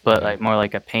 but Hmm. like more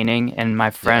like a painting. And my Yeah.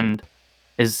 friend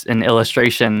is an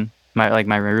illustration, my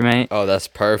roommate, Oh, that's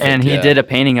perfect. and he Yeah. did a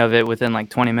painting of it within like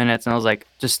 20 minutes. And I was like,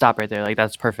 just stop right there. Like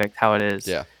that's perfect how it is.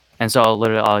 Yeah. And so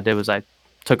literally all I did was I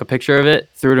took a picture of it,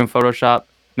 threw it in Photoshop,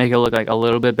 make it look like a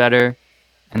little bit better,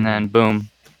 and Hmm. then boom,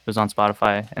 it was on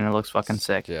Spotify, and it looks fucking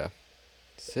sick. Yeah.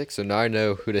 Sick. So now I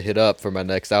know who to hit up for my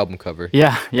next album cover.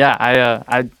 Yeah, yeah.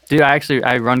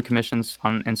 I run commissions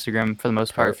on Instagram for the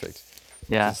most part. Perfect.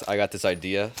 Yeah. Since I got this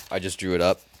idea, I just drew it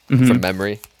up from Hmm.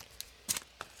 memory.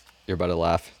 You're about to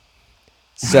laugh.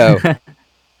 So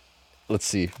let's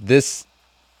see. This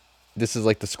is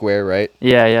like the square, right?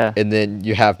 Yeah, yeah. And then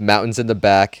you have mountains in the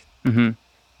back Hmm.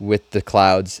 with the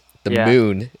clouds. The Yeah,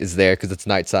 moon is there because it's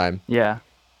nighttime. yeah.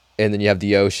 And then you have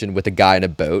the ocean with a guy in a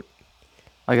boat.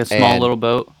 Like a small And little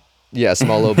boat. yeah, a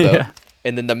small little boat. Yeah.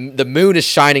 And then the moon is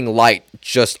shining light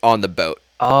just on the boat.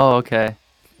 Oh, okay.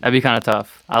 That'd be kind of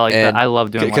tough. I like that. And I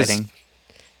love doing because lighting.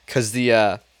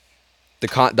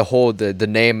 the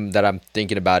name that I'm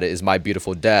thinking about it is My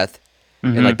Beautiful Death,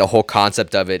 and Hmm. like the whole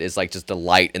concept of it is like just the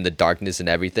light and the darkness and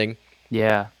everything.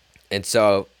 Yeah. And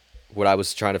so what I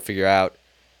was trying to figure out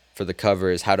for the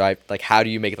cover is how do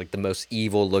you make like the most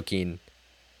evil looking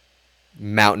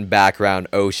mountain background,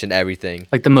 ocean, everything.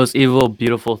 Like the most evil,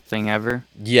 beautiful thing ever.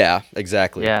 Yeah,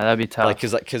 exactly. Yeah, that'd be Like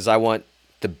tough. cuz I want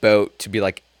the boat to be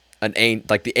like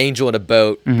like the angel in a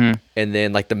boat, Hmm. and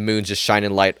then like the moon's just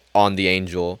shining light on the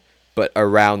angel, but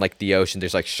around like the ocean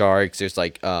there's like sharks, there's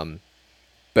like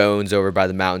bones over by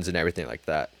the mountains and everything like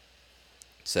that.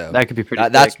 So That could be pretty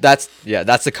that's sick.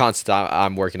 that's the concept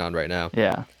I'm working on right now.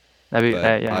 Yeah. That'd be,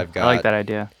 But yeah. I like that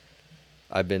idea.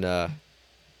 I've been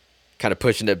kind of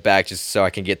pushing it back just so I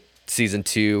can get season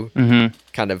 2 Hmm.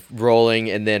 kind of rolling,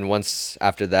 and then once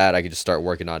after that I could just start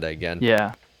working on it again.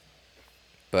 Yeah.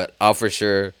 But I'll for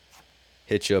sure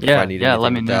hit you up if Yeah. I need Yeah. anything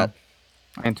Let me with know. that.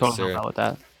 I can totally Sir. help out with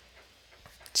that.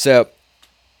 So,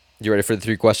 you ready for the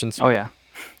 3 questions? Oh, yeah.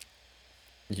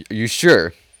 You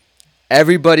sure?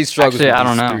 Everybody struggles Actually, with I these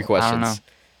don't know. 3 I don't know. questions.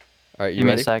 All right, you Give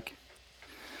me a ready? sec.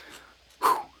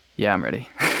 Yeah, I'm ready.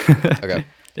 Okay.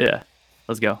 Yeah.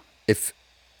 Let's go. If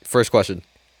First question,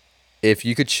 if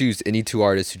you could choose any 2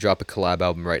 artists to drop a collab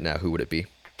album right now, who would it be?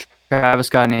 Travis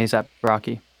Scott and A$AP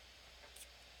Rocky.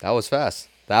 That was fast.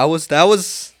 That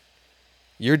was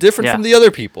you're different Yeah. from the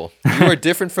other people. You are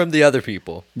different from the other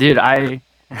people. Dude, I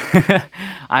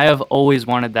I have always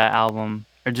wanted that album,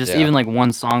 or just Yeah. even like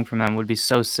one song from them would be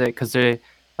so sick, because they,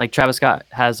 like, Travis Scott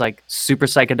has like super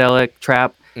psychedelic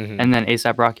trap, Mhm. and then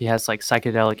A$AP Rocky has like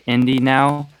psychedelic indie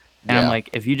now, and I'm Yeah. like,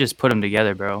 if you just put them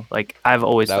together, bro, like I've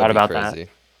always That would thought be about crazy.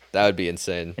 that. That would be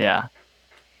insane. Yeah,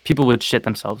 people would shit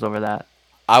themselves over that,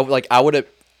 I would have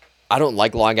I don't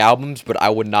like long albums, but I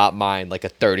would not mind like a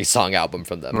 30-song album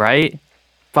from them. right?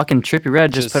 Fucking Trippie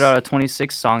Redd just put Just out a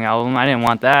 26 song album. I didn't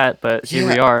want that, but here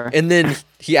we are. And then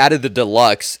he added the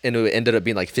deluxe, and it ended up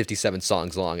being like 57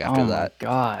 songs long after Oh my that.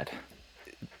 god.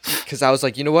 Because I was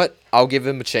like, you know what? I'll give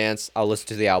him a chance. I'll listen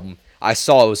to the album. I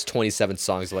saw it was 27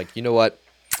 songs. Like, you know what?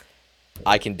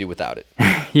 I can do without it.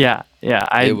 Yeah, yeah.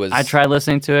 It was- I tried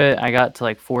listening to it. I got to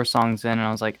like 4 songs in, and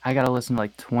I was like, I gotta listen to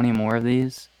like 20 more of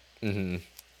these. Mm-hmm.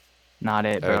 Not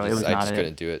it, bro. It was I not just it.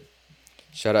 couldn't do it.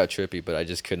 Shout out Trippy, but I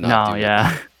just could not No, do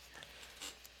yeah. it.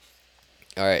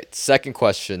 All right. Second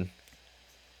question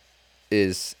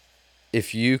is,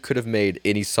 if you could have made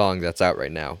any song that's out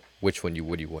right now, which one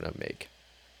would you want to make?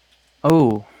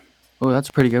 Oh, that's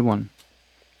a pretty good one.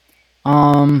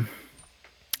 I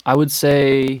would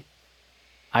say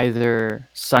either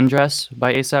 "Sundress"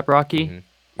 by A$AP Rocky. Mhm.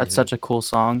 That's Mhm. such a cool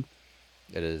song.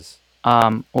 It is.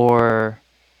 Or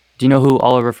do you know who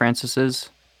Oliver Francis is?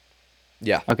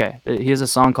 Yeah. Okay, he has a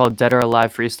song called "Dead or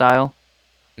Alive Freestyle."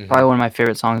 Mhm. Probably one of my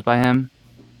favorite songs by him.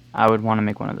 I would want to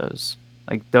make one of those.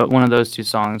 Like one of those 2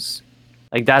 songs.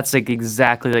 Like that's like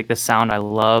exactly like the sound I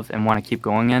love and want to keep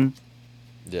going in.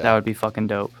 Yeah. That would be fucking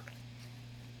dope.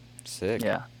 Sick.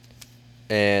 Yeah.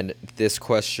 And this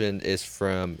question is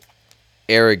from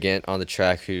Arrogant on the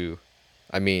track, who,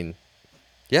 I mean,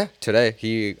 yeah,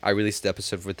 today I released the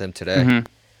episode with them today. Mhm.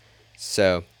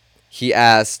 So he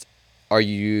asked, "Are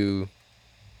you?"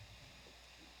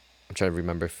 I'm trying to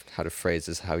remember how to phrase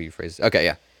this. How you phrase it? Okay,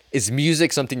 yeah. Is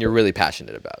music something you're really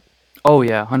passionate about? Oh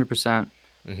yeah, 100%.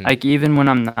 Mhm. Like even when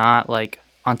I'm not like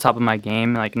on top of my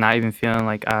game, like not even feeling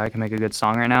like I can make a good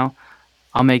song right now,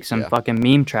 I'll make some Yeah. fucking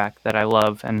meme track that I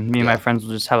love, and me and my Yeah. friends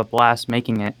will just have a blast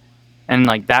making it. And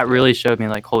like that really showed me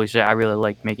like, holy shit, I really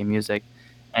like making music.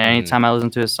 And Mhm. anytime I listen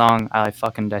to a song, I like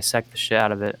fucking dissect the shit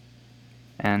out of it.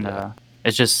 And Yeah.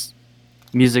 it's just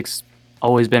music's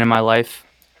always been in my life,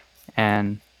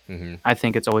 and I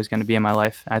think it's always going to be in my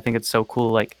life. I think it's so cool,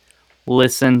 like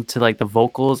listen to like the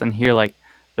vocals and hear like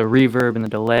the reverb and the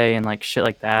delay and like shit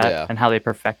like that Yeah. and how they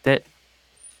perfect it.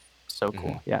 So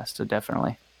cool. Yeah, so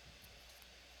definitely.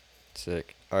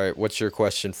 Sick. All right, what's your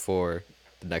question for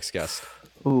the next guest?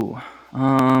 Ooh.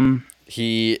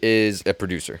 He is a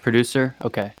producer. Producer?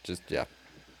 Okay. Just yeah.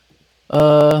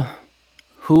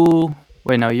 Who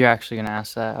wait, no, you're actually gonna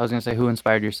ask that. I was gonna say who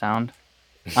inspired your sound.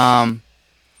 Let's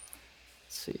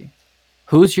see.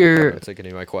 Who's your I'm taking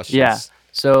any of my questions. Yeah.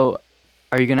 So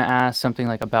are you gonna ask something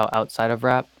like about outside of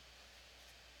rap?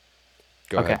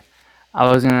 Go Okay. ahead. I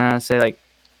was gonna say like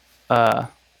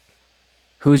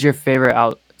who's your favorite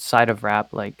outside of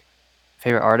rap, like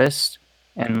favorite artist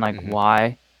and like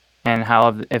why? And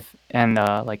how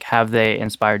like have they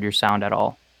inspired your sound at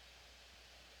all?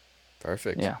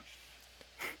 Perfect. Yeah.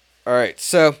 All right,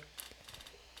 so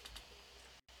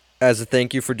as a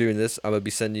thank you for doing this, I'm gonna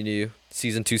be sending you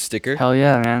season 2 sticker. Hell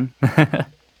yeah, man.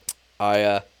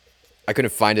 I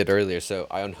couldn't find it earlier, so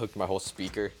I unhooked my whole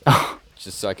speaker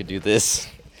just so I could do this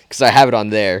because I have it on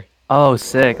there. Oh,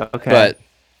 sick. Okay. But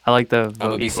I like the I'm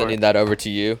gonna be vote for sending it. that over to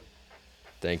you.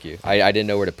 Thank you. I didn't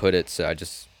know where to put it, so I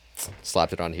just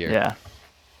slapped it on here. Yeah.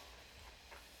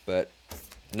 But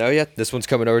no, yeah, this one's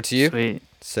coming over to you. Sweet.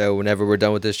 So whenever we're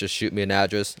done with this, just shoot me an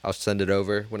address. I'll send it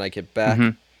over when I get back.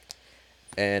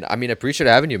 And I mean, I appreciate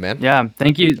having you, man. Yeah.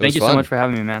 Thank you. Thank was you so fun. much for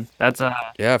having me, man. That's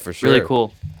Yeah, for sure. really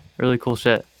cool. Really cool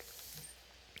shit.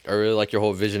 I really like your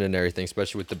whole vision and everything,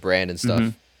 especially with the brand and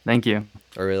stuff. Thank you.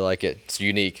 I really like it. It's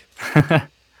unique. Well,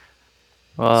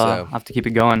 So- I'll have to keep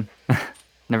it going.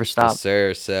 Never stop. Yes,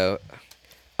 sir. So,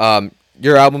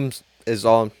 your album is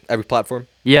on every platform?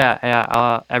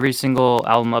 Yeah. Every single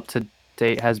album up to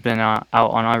date has been out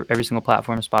on every single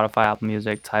platform: Spotify, Apple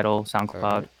Music, Tidal, SoundCloud,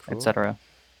 Alright, cool. etc.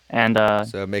 And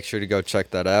So make sure to go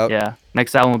check that out. yeah,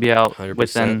 next album will be out 100%.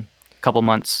 within a couple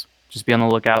months. Just be on the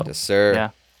lookout. Yes, sir. Yeah.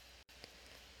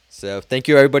 So thank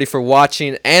you everybody for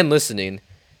watching and listening.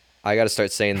 I got to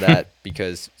start saying that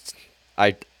because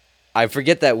I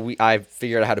forget that I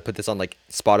figured out how to put this on like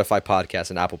Spotify podcasts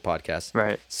and Apple podcasts.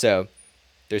 Right. So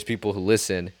there's people who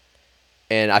listen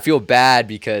and I feel bad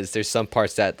because there's some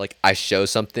parts that like I show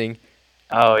something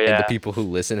Oh yeah. and the people who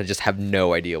listen just have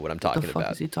no idea what I'm What talking the fuck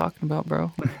about. is he talking about,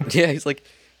 bro? Yeah, he's like,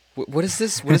 what is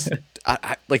this? What is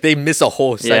like they miss a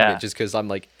whole segment Yeah. just because I'm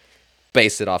like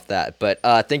base it off that. But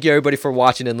thank you everybody for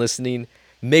watching and listening.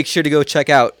 Make sure to go check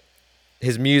out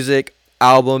his music,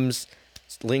 albums.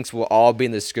 Links will all be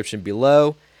in the description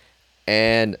below.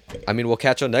 And I mean, we'll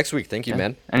catch you next week. Thank you,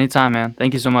 man. Anytime, man.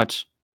 Thank you so much.